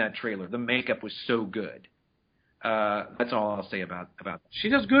in that trailer. The makeup was so good. That's all I'll say about that. She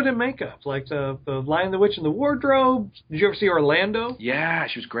does good in makeup, like the Lion, the Witch, and the Wardrobe. Did you ever see Orlando? Yeah,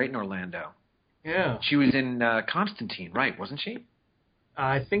 she was great in Orlando. Yeah. She was in Constantine, right, wasn't she?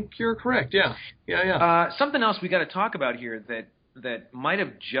 I think you're correct, yeah. Something else we got to talk about here that might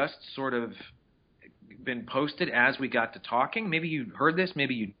have just sort of been posted as we got to talking. Maybe you heard this,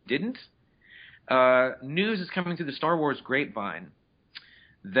 maybe you didn't. News is coming through the Star Wars grapevine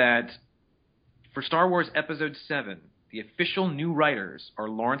that for Star Wars Episode 7, the official new writers are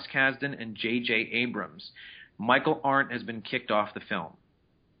Lawrence Kasdan and J.J. Abrams. Michael Arndt has been kicked off the film.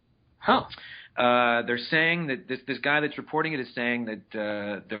 Huh. They're saying that this guy that's reporting it is saying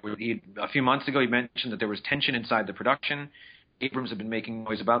that a few months ago he mentioned that there was tension inside the production. Abrams had been making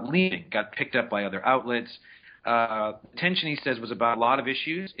noise about leaving, got picked up by other outlets. Tension, he says, was about a lot of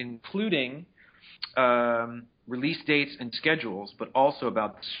issues, including release dates and schedules, but also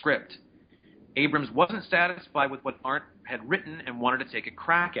about the script. Abrams wasn't satisfied with what Arndt had written and wanted to take a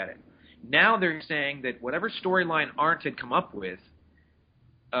crack at it. Now they're saying that whatever storyline Arndt had come up with,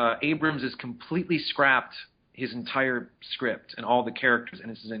 Abrams has completely scrapped his entire script and all the characters,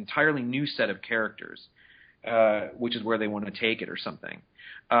 and it's an entirely new set of characters, which is where they want to take it or something.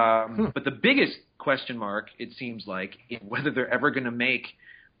 But the biggest question mark, it seems like, is whether they're ever going to make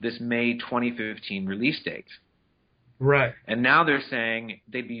this May 2015 release date. Right. And now they're saying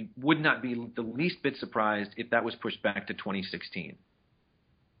would not be the least bit surprised if that was pushed back to 2016.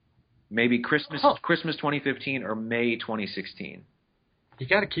 Maybe Christmas 2015 or May 2016. You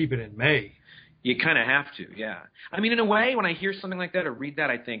got to keep it in May. You kind of have to, yeah. I mean, in a way, when I hear something like that or read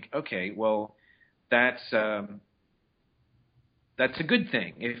that, I think, okay, well, that's a good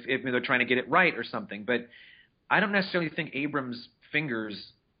thing if they're trying to get it right or something. But I don't necessarily think Abrams'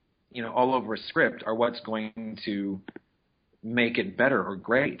 fingers, all over a script are what's going to make it better or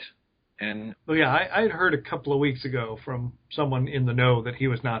great. And well, yeah, I had heard a couple of weeks ago from someone in the know that he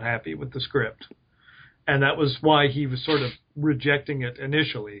was not happy with the script. And that was why he was sort of rejecting it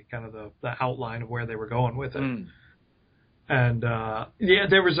initially, kind of the outline of where they were going with it. Mm. And,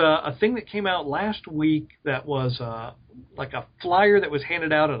 there was a thing that came out last week that was like a flyer that was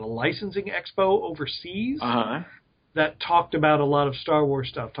handed out at a licensing expo overseas. Uh-huh. That talked about a lot of Star Wars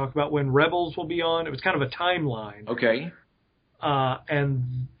stuff, talked about when Rebels will be on. It was kind of a timeline. Okay.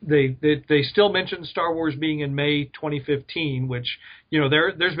 And they still mentioned Star Wars being in May 2015, which,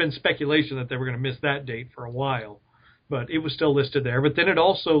 there's been speculation that they were going to miss that date for a while. But it was still listed there. But then it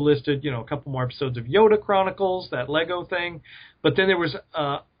also listed, a couple more episodes of Yoda Chronicles, that Lego thing. But then there was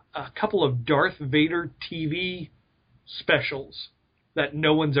a couple of Darth Vader TV specials that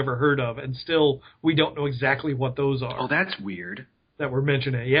no one's ever heard of, and still we don't know exactly what those are. Oh, that's weird. That we're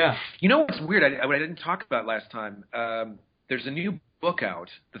mentioning, yeah. You know what's weird? I didn't talk about last time. There's a new book out,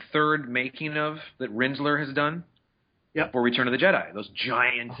 the third making of that Rinsler has done for Return of the Jedi. Those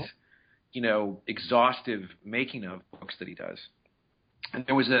giant, exhaustive making of books that he does. And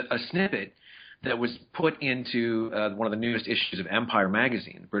there was a snippet that was put into one of the newest issues of Empire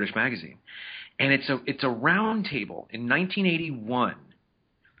magazine, British magazine. And it's a round table in 1981.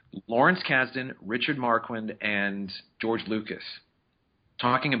 Lawrence Kasdan, Richard Marquand, and George Lucas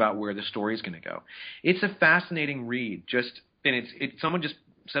talking about where the story's going to go. It's a fascinating read. Someone just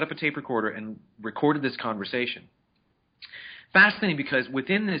set up a tape recorder and recorded this conversation. Fascinating because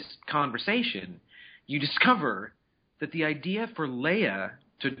within this conversation, you discover that the idea for Leia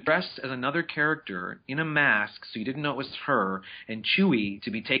to dress as another character in a mask so you didn't know it was her, and Chewie to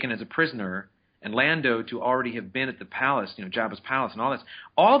be taken as a prisoner, and Lando to already have been at the palace, Jabba's palace and all this,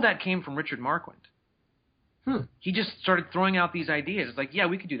 all that came from Richard Marquand. He just started throwing out these ideas. It's like, yeah,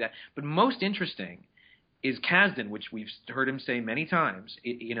 we could do that. But most interesting, is Kasdan, which we've heard him say many times,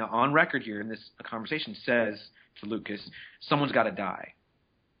 on record here in this conversation, says to Lucas, someone's got to die.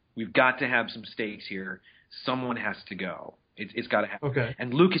 We've got to have some stakes here. Someone has to go. It's got to happen. Okay.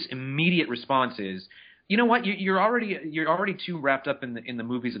 And Lucas' immediate response is, you know what? You're already too wrapped up in the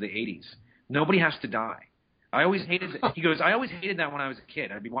movies of the 80s. Nobody has to die. I always hated it. He goes, I always hated that when I was a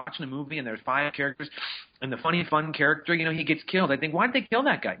kid. I'd be watching a movie and there's 5 characters, and the funny, fun character, he gets killed. I think, why did they kill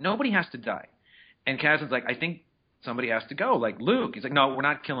that guy? Nobody has to die. And Kasdan's like, I think somebody has to go, like Luke. He's like, no, we're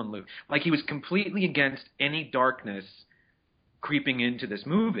not killing Luke. Like, he was completely against any darkness creeping into this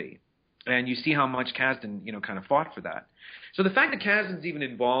movie. And you see how much Kasdan, kind of fought for that. So the fact that Kasdan's even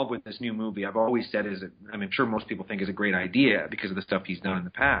involved with this new movie, I've always said I'm sure most people think is a great idea because of the stuff he's done in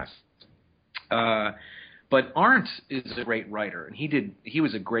the past. But Arndt is a great writer, and he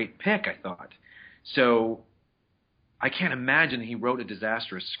was a great pick, I thought. So I can't imagine he wrote a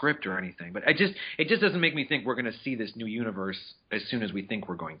disastrous script or anything. But it just doesn't make me think we're going to see this new universe as soon as we think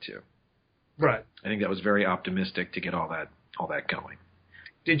we're going to. Right. I think that was very optimistic to get all that going.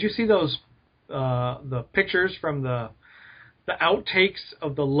 Did you see those the pictures from the outtakes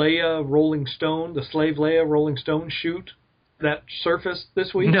of the Leia Rolling Stone, the Slave Leia Rolling Stone shoot that surfaced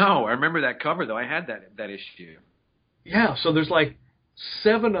this week? No, I remember that cover though. I had that issue. Yeah, so there's like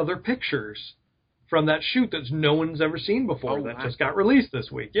 7 other pictures from that shoot that no one's ever seen before just got released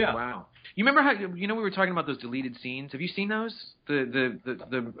this week. Yeah. Wow. You remember how we were talking about those deleted scenes? Have you seen those?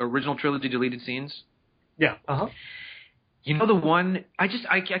 The original trilogy deleted scenes? Yeah. Uh-huh. The one I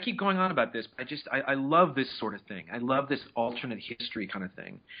keep going on about this, but I love this sort of thing. I love this alternate history kind of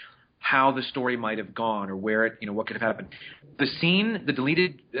thing. How the story might have gone or where it, what could have happened. The scene, the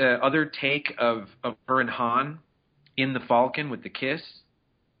deleted other take of her and Han in the Falcon with the kiss.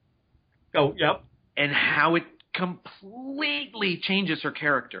 Oh, yep. And how it completely changes her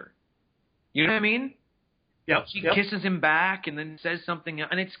character. You know what I mean? Yep. She kisses him back and then says something,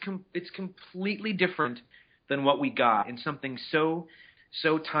 and it's completely different than what we got in something so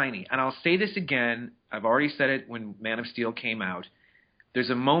tiny. And I'll say this again. I've already said it when Man of Steel came out. There's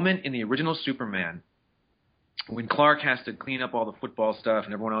a moment in the original Superman when Clark has to clean up all the football stuff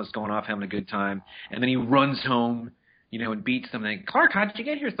and everyone else is going off having a good time, and then he runs home, and beats them. And Clark, how did you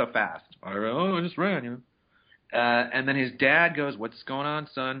get here so fast? I just ran, and then his dad goes, "What's going on,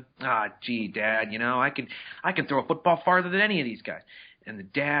 son?" Gee, Dad, I can throw a football farther than any of these guys. And the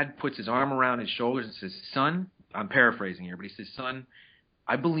dad puts his arm around his shoulders and says, "Son," I'm paraphrasing here, but he says, "Son,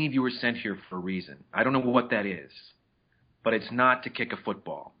 I believe you were sent here for a reason. I don't know what that is, but it's not to kick a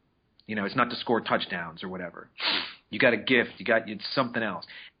football. It's not to score touchdowns or whatever. You got a gift. It's something else."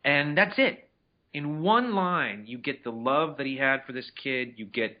 And that's it. In one line, you get the love that he had for this kid. You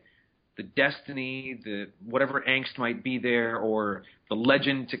get the destiny, the whatever angst might be there, or the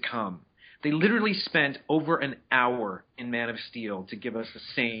legend to come. They literally spent over an hour in Man of Steel to give us the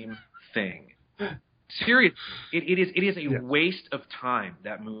same thing. Seriously, it is a waste of time,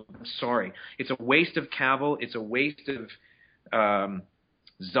 that movie. I'm sorry. It's a waste of Cavill. It's a waste of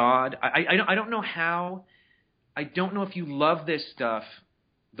Zod. I don't know how. I don't know if you love this stuff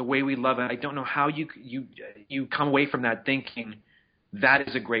the way we love it. I don't know how you come away from that thinking that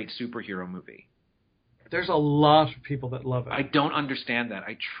is a great superhero movie. There's a lot of people that love it. I don't understand that.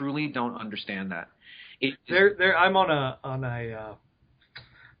 I truly don't understand that. I'm on a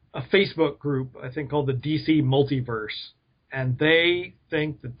Facebook group, I think, called the DC Multiverse, and they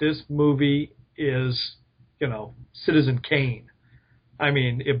think that this movie is, Citizen Kane. I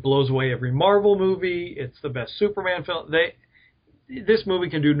mean, it blows away every Marvel movie. It's the best Superman film. This movie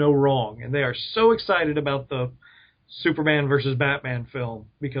can do no wrong, and they are so excited about the Superman versus Batman film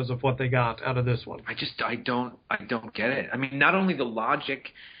because of what they got out of this one. I don't get it. I mean, not only the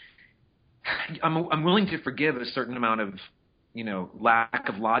logic, I'm willing to forgive a certain amount of, lack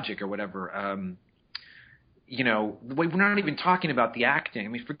of logic or whatever. We're not even talking about the acting. I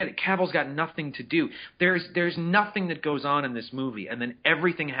mean, forget it. Cavill's got nothing to do. There's nothing that goes on in this movie, and then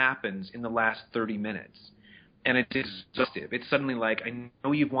everything happens in the last 30 minutes. And it's exhaustive. It's suddenly like, I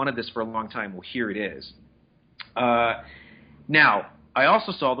know you've wanted this for a long time. Well, here it is. Now, I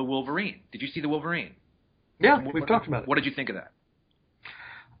also saw The Wolverine. Did you see The Wolverine? Yeah, we've talked about it. What did you think of that?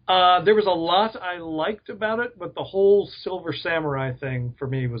 There was a lot I liked about it, but the whole Silver Samurai thing for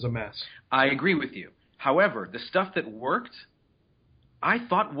me was a mess. I agree with you. However, the stuff that worked, I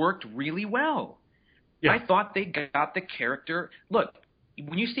thought worked really well. Yeah. I thought they got the character. Look,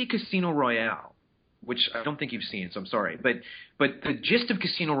 when you see Casino Royale, which I don't think you've seen, so I'm sorry, but the gist of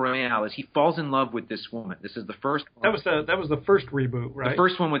Casino Royale is he falls in love with this woman. This is the first one. That was the first reboot, right? The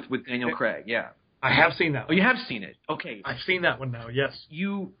first one with Daniel Craig, yeah. I have seen that one. Oh, you have seen it. Okay. I've seen that one now, yes.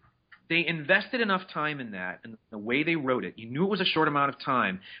 They invested enough time in that, and the way they wrote it, you knew it was a short amount of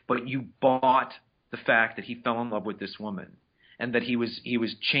time, but you bought the fact that he fell in love with this woman, and that he was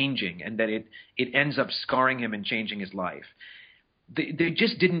changing, and that it ends up scarring him and changing his life. They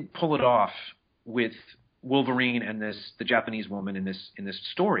just didn't pull it off with Wolverine and the Japanese woman in this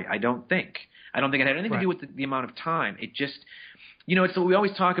story. I don't think it had anything to do with the amount of time. It just, it's we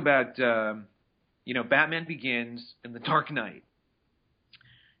always talk about, Batman Begins and The Dark Knight.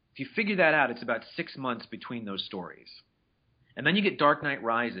 If you figure that out, it's about 6 months between those stories. And then you get Dark Knight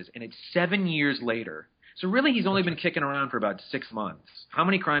Rises, and it's 7 years later. So really, he's only been kicking around for about 6 months. How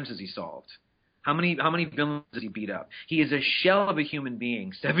many crimes has he solved? How many villains has he beat up? He is a shell of a human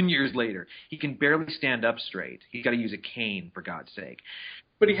being 7 years later. He can barely stand up straight. He's got to use a cane, for God's sake.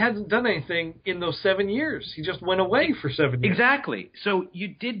 But he hasn't done anything in those 7 years. He just went away for 7 years. Exactly. So you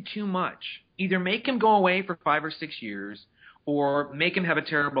did too much. Either make him go away for 5 or 6 years, or make him have a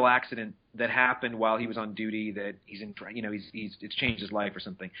terrible accident that happened while he was on duty that it's changed his life or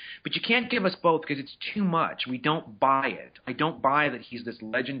something. But you can't give us both because it's too much. We don't buy it. I don't buy that he's this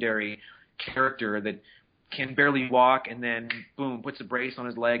legendary character that can barely walk and then, boom, puts a brace on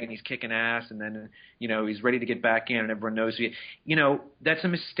his leg and he's kicking ass and then, he's ready to get back in and everyone knows that's a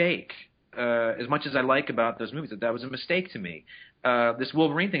mistake. As much as I like about those movies, that was a mistake to me. This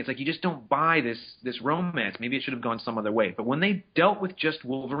Wolverine thing, it's like you just don't buy this romance. Maybe it should have gone some other way. But when they dealt with just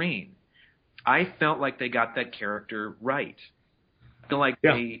Wolverine, I felt like they got that character right. I feel like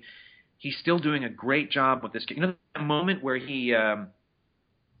he's still doing a great job with this. That moment where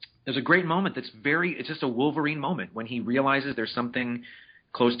there's a great moment it's just a Wolverine moment when he realizes there's something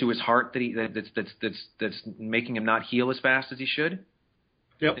close to his heart that's making him not heal as fast as he should.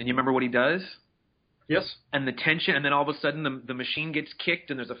 Yep. And you remember what he does? Yes. And the tension, and then all of a sudden the machine gets kicked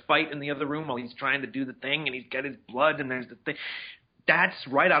and there's a fight in the other room while he's trying to do the thing and he's got his blood and there's the thing. That's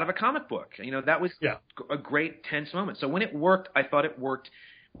right out of a comic book. That was a great tense moment. So when it worked, I thought it worked.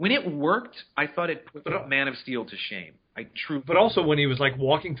 When it worked, I thought it put Man of Steel to shame. But also when he was like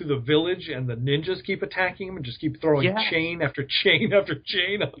walking through the village and the ninjas keep attacking him and just keep throwing chain after chain after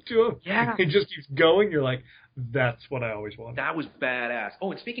chain onto him. Yeah. He just keeps going. You're like, that's what I always wanted. That was badass.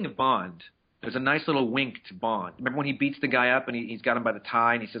 Oh, and speaking of Bond, there's a nice little wink to Bond. Remember when he beats the guy up and he's got him by the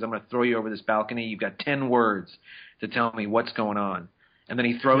tie and he says, I'm going to throw you over this balcony. You've got 10 words to tell me what's going on. And then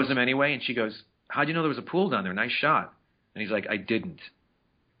he throws him anyway and she goes, how'd you know there was a pool down there? Nice shot. And he's like, I didn't.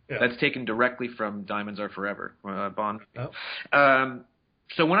 Yeah. That's taken directly from Diamonds Are Forever, Bond. Oh.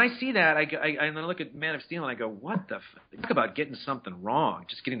 So when I see that, I look at Man of Steel and I go, what the – talk about getting something wrong,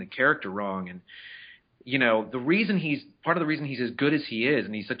 just getting the character wrong. And, part of the reason he's as good as he is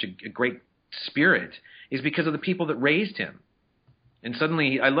and he's such a great spirit is because of the people that raised him. And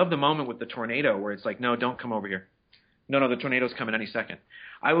suddenly – I love the moment with the tornado where it's like, no, don't come over here. No, the tornado's coming any second.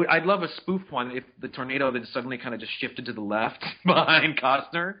 I'd love a spoof one if the tornado then suddenly kind of just shifted to the left behind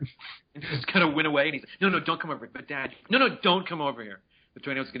Costner and just kind of went away. And he's like, no, don't come over here. But Dad, no, don't come over here. The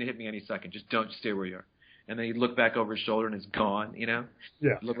tornado's going to hit me any second. Just don't stay where you are. And then he'd look back over his shoulder and it's gone, Yeah.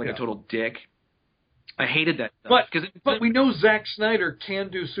 Look like a total dick. I hated that stuff. But we know Zack Snyder can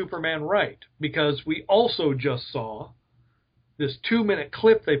do Superman right because we also just saw this 2-minute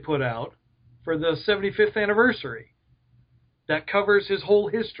clip they put out for the 75th anniversary. That covers his whole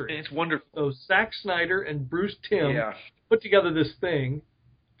history. It's wonderful. So Zack Snyder and Bruce Timm put together this thing.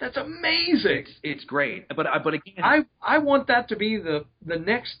 That's amazing. It's great. But again, I want that to be the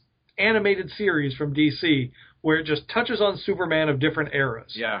next animated series from DC where it just touches on Superman of different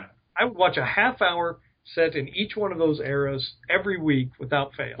eras. Yeah. I would watch a half hour set in each one of those eras every week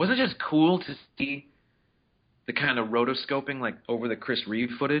without fail. Wasn't it just cool to see the kind of rotoscoping like over the Chris Reeve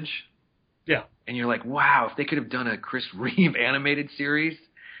footage? Yeah. And you're like, wow, if they could have done a Chris Reeve animated series,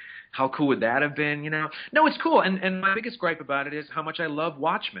 how cool would that have been, No, it's cool. And my biggest gripe about it is how much I love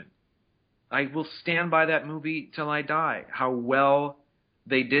Watchmen. I will stand by that movie till I die. How well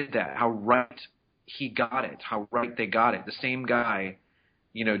they did that. How right he got it. How right they got it. The same guy,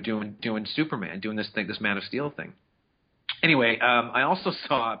 doing Superman, doing this thing, this Man of Steel thing. Anyway, I also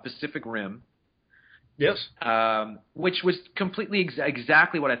saw Pacific Rim. Yes. Which was completely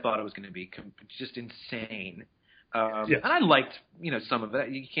exactly what I thought it was going to be. Just insane. Yes. And I liked, some of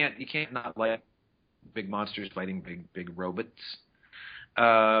it. You can't not like big monsters fighting big robots.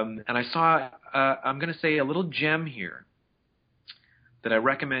 And I saw, I'm going to say a little gem here that I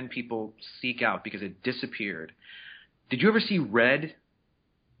recommend people seek out because it disappeared. Did you ever see Red?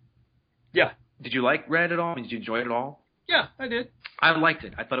 Yeah. Did you like Red at all? Did you enjoy it at all? Yeah, I did. I liked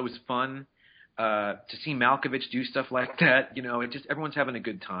it. I thought it was fun. To see Malkovich do stuff like that, it just everyone's having a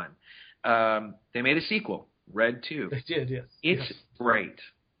good time. They made a sequel, Red 2. They did, yes. It's great.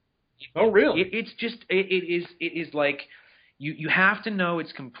 Oh, really? It is like you have to know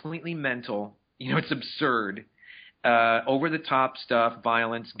it's completely mental. It's absurd, over the top stuff,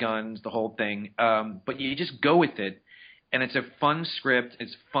 violence, guns, the whole thing. But you just go with it, and it's a fun script.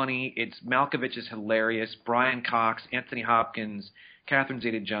 It's funny. Malkovich is hilarious. Brian Cox, Anthony Hopkins, Catherine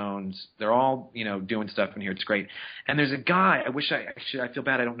Zeta-Jones. They're all doing stuff in here. It's great. And there's a guy. I feel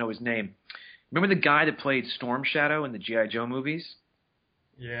bad I don't know his name. Remember the guy that played Storm Shadow in the G.I. Joe movies?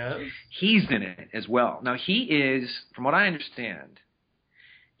 Yes. He's in it as well. Now, he is, from what I understand,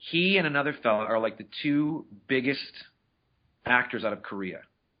 he and another fella are like the two biggest actors out of Korea.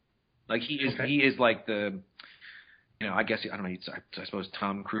 Like, he is like the, I guess, I don't know, I suppose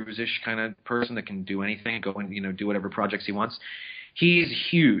Tom Cruise-ish kind of person that can do anything, go and, do whatever projects he wants. He's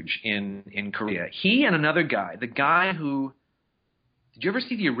huge in Korea. He and another guy, the guy who, did you ever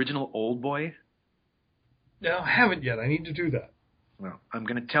see the original Old Boy? No, I haven't yet. I need to do that. Well, I'm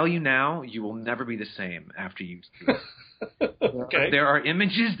going to tell you now, you will never be the same after you see it. Okay. There are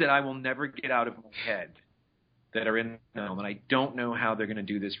images that I will never get out of my head that are in the film, and I don't know how they're going to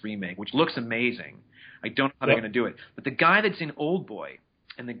do this remake, which looks amazing. I don't know how they're going to do it. But the guy that's in Old Boy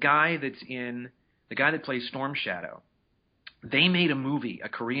and the guy that plays Storm Shadow, they made a movie, a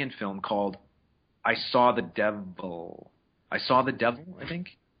Korean film called I Saw the Devil. I Saw the Devil, I think.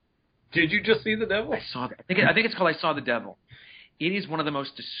 Did you just see The Devil? I saw that. I think it's called I Saw the Devil. It is one of the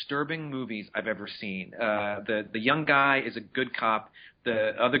most disturbing movies I've ever seen. The young guy is a good cop.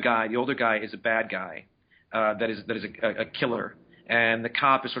 The other guy, the older guy, is a bad guy. That is a killer. And the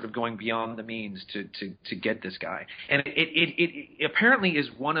cop is sort of going beyond the means to get this guy. And it apparently is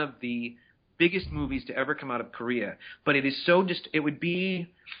one of the biggest movies to ever come out of Korea. But it is so it would be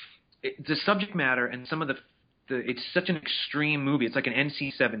the subject matter and some of it's such an extreme movie. It's like an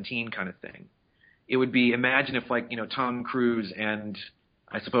NC-17 kind of thing. It would be, imagine if Tom Cruise and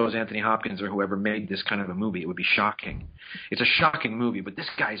I suppose Anthony Hopkins or whoever made this kind of a movie. It would be shocking. It's a shocking movie, but this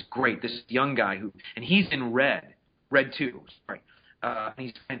guy's great. This young guy and he's in Red 2, sorry. And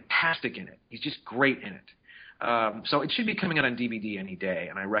he's fantastic in it. He's just great in it. So it should be coming out on DVD any day,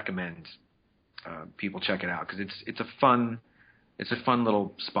 and I recommend people check it out because it's a fun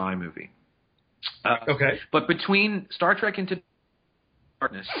little spy movie. Okay. But between Star Trek Into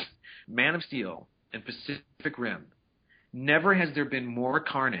Darkness, Man of Steel, and Pacific Rim, never has there been more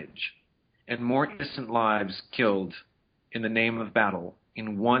carnage and more innocent lives killed in the name of battle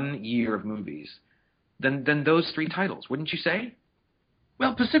in 1 year of movies than those three titles, wouldn't you say?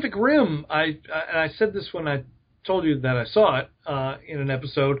 Well, Pacific Rim, I said this when I told you that I saw it in an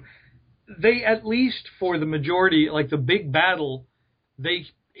episode, they at least for the majority, like the big battle, they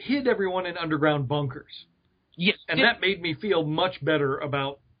hid everyone in underground bunkers. Yes. And that made me feel much better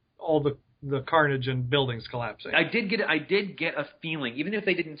about all the carnage and buildings collapsing. I did get a feeling, even if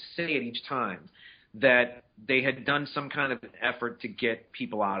they didn't say it each time, that they had done some kind of an effort to get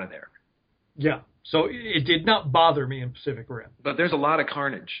people out of there. Yeah. So it did not bother me in Pacific Rim. But there's a lot of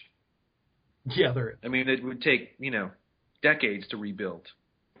carnage. Yeah, there is. I mean, it would take, decades to rebuild,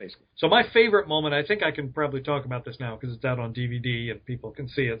 basically. So my favorite moment, I think I can probably talk about this now because it's out on DVD and people can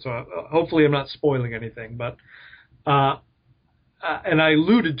see it. So hopefully I'm not spoiling anything. But and I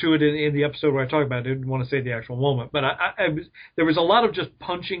alluded to it in the episode where I talked about it. I didn't want to say the actual moment. But there was a lot of just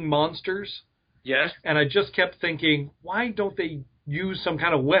punching monsters. Yes. And I just kept thinking, why don't they use some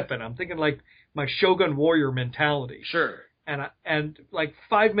kind of weapon? I'm thinking like my Shogun Warrior mentality. Sure. And like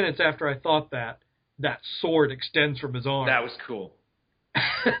 5 minutes after I thought that sword extends from his arm. That was cool.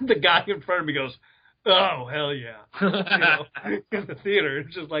 The guy in front of me goes, "Oh, hell yeah." In the theater.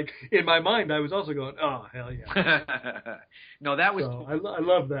 It's just like, in my mind, I was also going, "Oh, hell yeah." No, that was so, I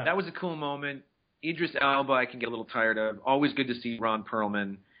love that. That was a cool moment. Idris Elba, I can get a little tired of. Always good to see Ron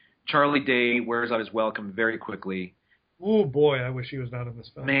Perlman. Charlie Day wears out his welcome very quickly. Oh, boy, I wish he was not in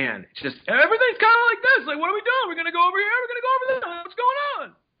this film. Man, it's just, everything's kind of like this. Like, what are we doing? We're going to go over here. We're going to go over there. What's going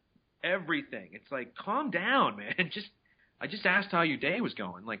on? Everything. It's like, calm down, man. I just asked how your day was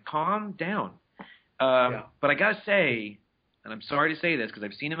going. Like, calm down. Yeah. But I got to say, and I'm sorry to say this because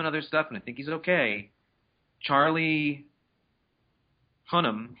I've seen him in other stuff and I think he's okay, Charlie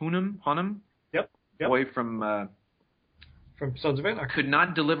Hunnam, Yep. boy from Sons of Anarchy, could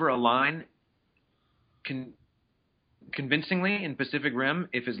not deliver a line convincingly in Pacific Rim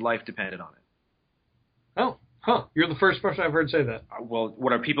if his life depended on it. Oh, huh. You're the first person I've heard say that. Well,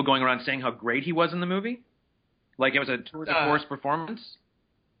 what are people going around saying how great he was in the movie? Like it was a tour de force performance?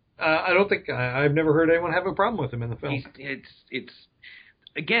 I don't think I've never heard anyone have a problem with him in the film. It's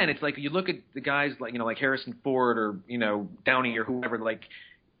like you look at the guys like Harrison Ford or Downey or whoever, like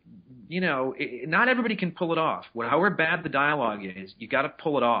not everybody can pull it off. However bad the dialogue is, you got to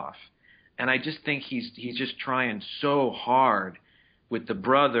pull it off. And I just think he's just trying so hard with the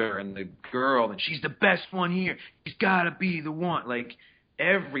brother and the girl, and she's the best one here. She's got to be the one. Like,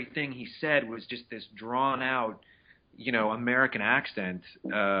 everything he said was just this drawn out, American accent.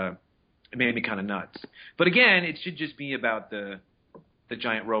 It made me kind of nuts. But again, it should just be about the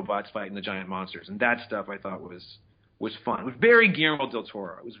giant robots fighting the giant monsters, and that stuff I thought was fun. It was very Guillermo del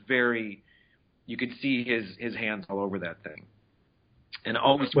Toro. It was very, you could see his hands all over that thing. And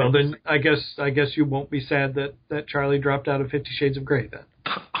always. Well, then I guess you won't be sad that Charlie dropped out of 50 Shades of Grey then.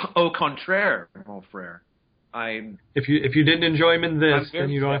 Au contraire, mon frère. If you didn't enjoy him in this, then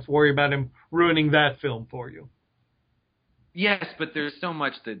you don't have to worry about him ruining that film for you. Yes, but there's so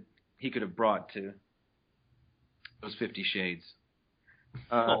much that he could have brought to those 50 Shades.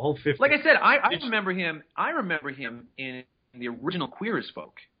 All 50. Like I said, I remember him in the original Queer as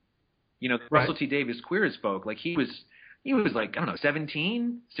Folk. Russell T. Davies Queer as Folk. Like he was like, I don't know,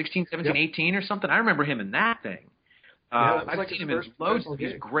 16, 17, 18 or something. I remember him in that thing. I've seen him in loads.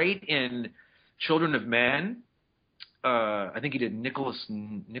 He's great in Children of Men. I think he did Nicholas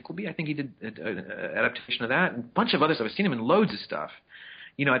Nickleby. I think he did an adaptation of that. And a bunch of other stuff. I've seen him in loads of stuff.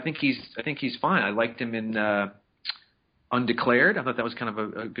 I think he's fine. I liked him in Undeclared. I thought that was kind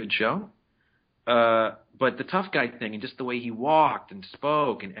of a good show. But the tough guy thing and just the way he walked and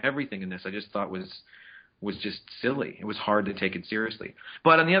spoke and everything in this, I just thought was just silly. It was hard to take it seriously.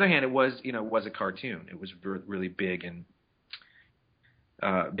 But on the other hand, it was a cartoon. It was really big and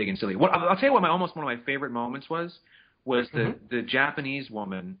silly. I'll tell you what one of my favorite moments was the Japanese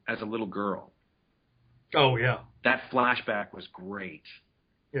woman as a little girl. Oh yeah. That flashback was great.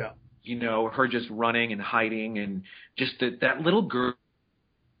 Yeah. Her just running and hiding and just that little girl.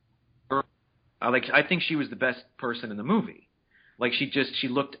 I think she was the best person in the movie. Like she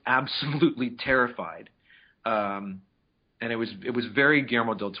looked absolutely terrified. And it was very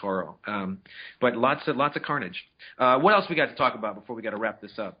Guillermo del Toro. But lots of carnage. What else we got to talk about before we got to wrap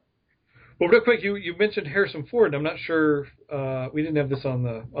this up? Well, real quick, you mentioned Harrison Ford. I'm not sure we didn't have this on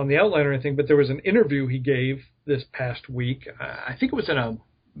the outline or anything, but there was an interview he gave this past week. I think it was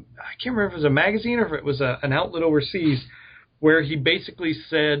I can't remember if it was a magazine or if it was an outlet overseas, where he basically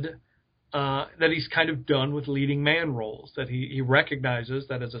said that he's kind of done with leading man roles, that he recognizes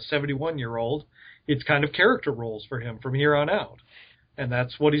that as a 71-year-old, it's kind of character roles for him from here on out, and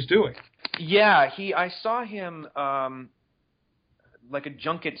that's what he's doing. Yeah, I saw him like a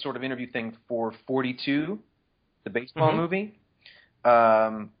junket sort of interview thing for 42, the baseball movie,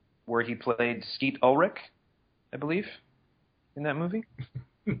 where he played Skeet Ulrich, I believe, in that movie.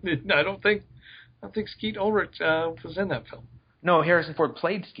 I don't think Skeet Ulrich was in that film. No, Harrison Ford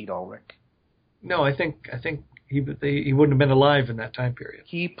played Skeet Ulrich. No, I think he wouldn't have been alive in that time period.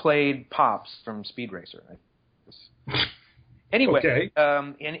 He played Pops from Speed Racer. Anyway, okay.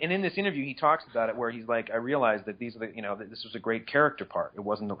 And in this interview, he talks about it where he's like, I realized that that this was a great character part. It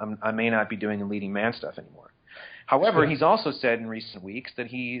wasn't. I may not be doing the leading man stuff anymore. However, he's also said in recent weeks that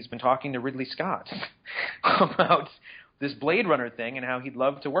he's been talking to Ridley Scott about this Blade Runner thing and how he'd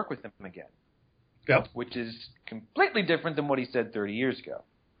love to work with him again. Yep. Which is completely different than what he said 30 years ago.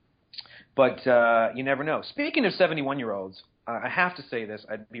 But you never know. Speaking of 71-year-olds, I have to say this.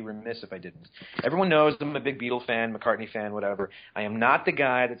 I'd be remiss if I didn't. Everyone knows I'm a big Beatle fan, McCartney fan, whatever. I am not the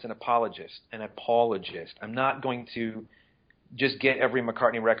guy that's an apologist. I'm not going to just get every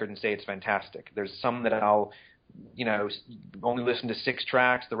McCartney record and say it's fantastic. There's some that I'll, only listen to 6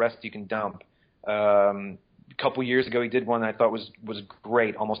 tracks. The rest you can dump. A couple years ago, he did one that I thought was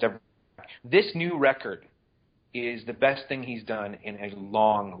great. Almost every. This new record is the best thing he's done in a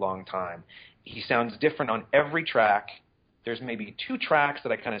long, long time. He sounds different on every track. There's maybe 2 tracks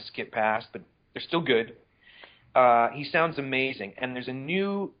that I kind of skip past, but they're still good. He sounds amazing. And there's a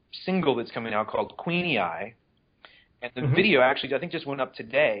new single that's coming out called Queenie Eye. And the video actually, I think, just went up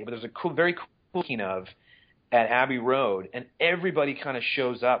today. But there's a very cool making of at Abbey Road. And everybody kind of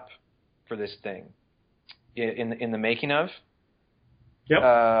shows up for this thing in the making of. Yep.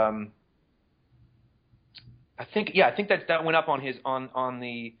 I think that went up on his on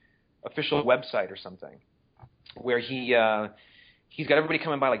the official website or something, where he's got everybody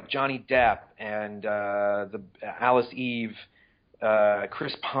coming by like Johnny Depp and the Alice Eve,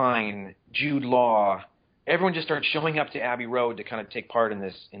 Chris Pine, Jude Law. Everyone just started showing up to Abbey Road to kind of take part in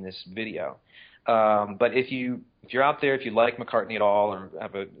this video. But if you're out there, if you like McCartney at all or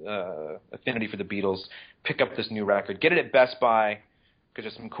have a affinity for the Beatles, pick up this new record. Get it at Best Buy, because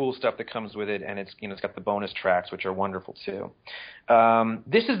there's some cool stuff that comes with it, and it's got the bonus tracks, which are wonderful too.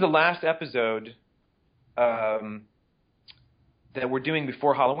 This is the last episode that we're doing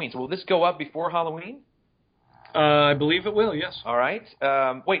before Halloween. So will this go up before Halloween? I believe it will, yes. All right.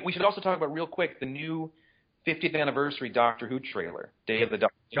 Wait, we should also talk about real quick the new 50th anniversary Doctor Who trailer, Day of the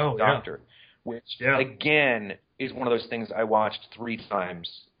Doctor, which, again, is one of those things I watched 3 times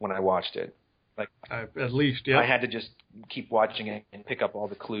when I watched it. Like at least, yeah. I had to just keep watching it and pick up all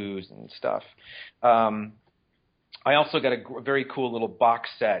the clues and stuff. I also got a very cool little box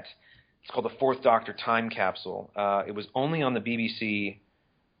set. It's called the Fourth Doctor Time Capsule. It was only on the BBC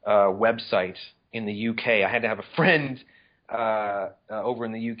website in the UK. I had to have a friend over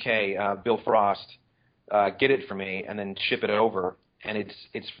in the UK, Bill Frost, get it for me and then ship it over. And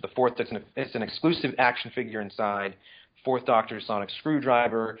it's for the fourth. It's an exclusive action figure inside. Fourth Doctor Sonic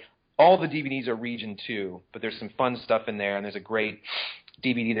Screwdriver. All the DVDs are Region 2, but there's some fun stuff in there, and there's a great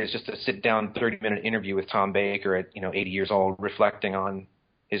DVD that's just a sit-down 30-minute interview with Tom Baker at 80 years old, reflecting on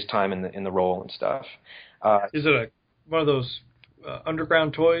his time in the role and stuff. Is it one of those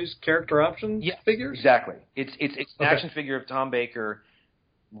Underground Toys character options figures? Exactly. It's an action figure of Tom Baker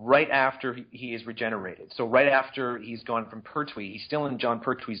right after he is regenerated. So right after he's gone from Pertwee, he's still in John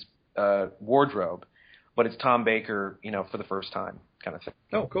Pertwee's wardrobe, but it's Tom Baker, for the first time, kind of thing.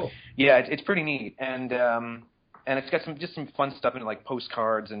 Oh, cool. Yeah, it's pretty neat, and it's got some fun stuff in it, like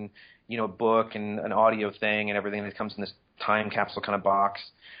postcards and a book and an audio thing and everything that comes in this time capsule kind of box.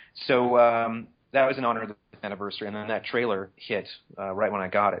 So that was in honor of the anniversary, and then that trailer hit right when I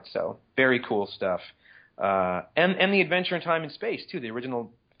got it. So very cool stuff, and the Adventure in Time and Space too, the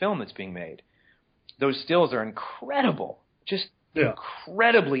original film that's being made. Those stills are incredible, just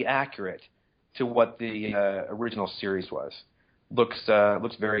incredibly accurate to what the original series was. Looks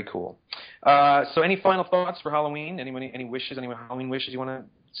very cool. So any final thoughts for Halloween? Any Halloween wishes you want to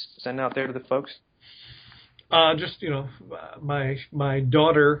send out there to the folks? Just my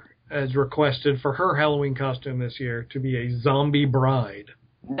daughter has requested for her Halloween costume this year to be a zombie bride.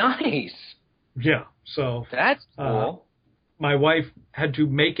 Nice. Yeah. So that's cool. My wife had to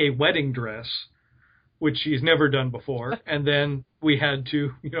make a wedding dress, which she's never done before, and then we had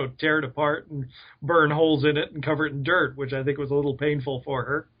to, tear it apart and burn holes in it and cover it in dirt, which I think was a little painful for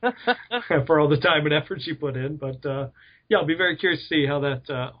her for all the time and effort she put in. But, I'll be very curious to see how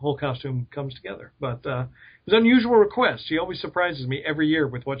that whole costume comes together. But it was an unusual request. She always surprises me every year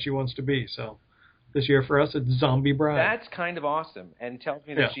with what she wants to be. So this year for us, it's Zombie Bride. That's kind of awesome, and tells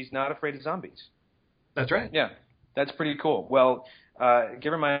me that she's not afraid of zombies. That's right. Yeah, that's pretty cool. Well,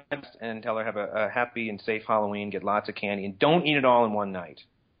 give her my best and tell her have a happy and safe Halloween, get lots of candy, and don't eat it all in one night.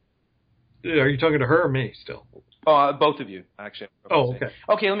 Are you talking to her or me still? Oh, both of you, actually. Oh, okay.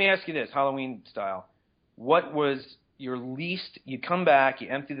 Okay, let me ask you this, Halloween style. What was your least, you come back, you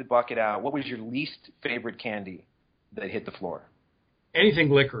empty the bucket out, what was your least favorite candy that hit the floor? Anything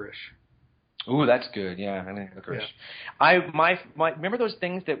licorice. Ooh, that's good. Yeah, I think licorice. Yeah. Remember those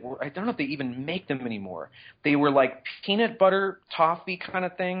things that were, I don't know if they even make them anymore. They were like peanut butter toffee kind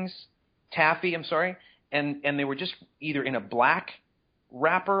of things, taffy, I'm sorry, and they were just either in a black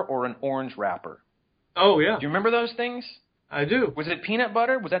wrapper or an orange wrapper. Oh, yeah. Do you remember those things? I do. Was it peanut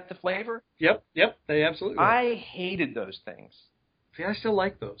butter? Was that the flavor? Yep, they absolutely were. I hated those things. See, I still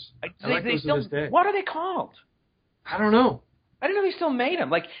like those. I like those still, to this day. What are they called? I don't know. I didn't know they still made them.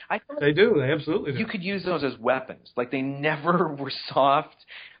 Like they do. They absolutely do. You could use those as weapons. Like they never were soft.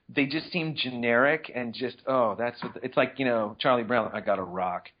 They just seemed generic and just that's what it's like. Charlie Brown. I got a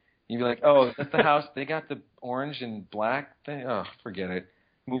rock. You'd be like, oh, that's the house. They got the orange and black thing. Oh, forget it.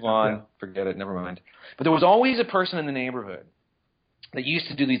 Move on. Yeah. Forget it. Never mind. But there was always a person in the neighborhood that used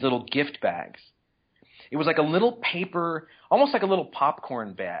to do these little gift bags. It was like a little paper, almost like a little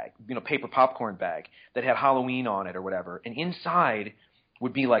popcorn bag, paper popcorn bag that had Halloween on it or whatever. And inside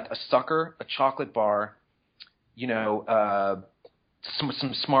would be like a sucker, a chocolate bar, some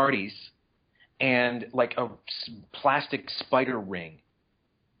Smarties, and like a plastic spider ring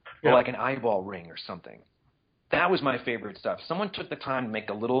or like an eyeball ring or something. That was my favorite stuff. Someone took the time to make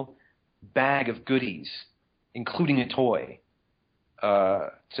a little bag of goodies, including a toy,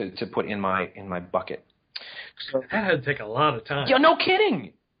 to put in my bucket. So that had to take a lot of time. Yeah, no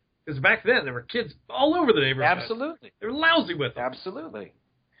kidding. Because back then there were kids all over the neighborhood. Absolutely, they were lousy with them. Absolutely.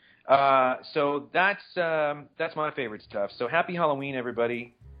 So that's my favorite stuff. So happy Halloween,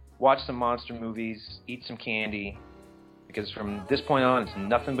 everybody! Watch some monster movies, eat some candy, because from this point on, it's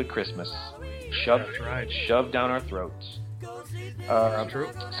nothing but Christmas. Shoved down our throats.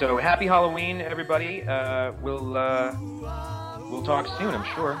 True. So happy Halloween, everybody! We'll talk soon,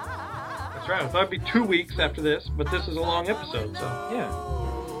 I'm sure. That's right. I thought it'd be 2 weeks after this, but this is a long episode, so yeah.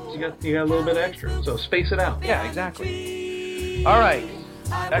 You got a little bit extra, so space it out. Yeah, exactly. All right.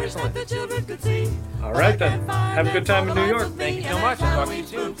 Excellent. All right, then. Have a good time in New York. Thank you so much. I'll talk to you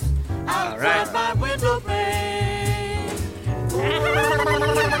soon. All right.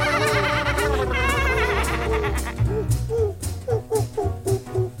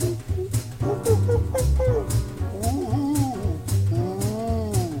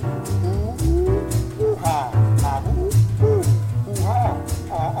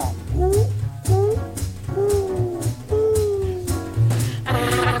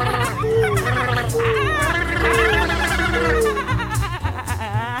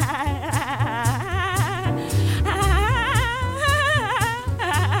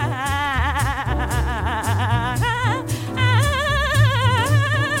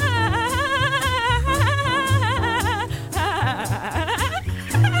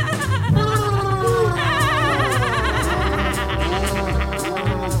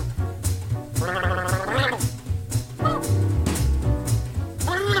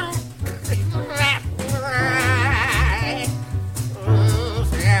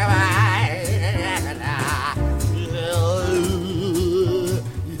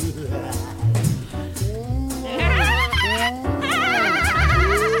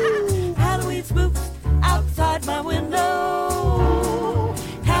 Halloween spooks outside my window.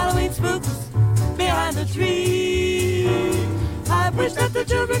 Halloween spooks behind the tree. I wish that the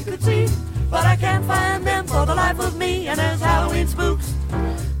children could see, but I can't find them for the life of me. And there's Halloween spooks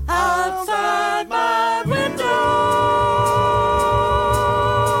outside my window.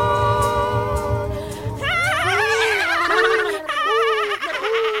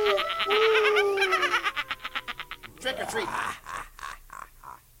 Trick or treat.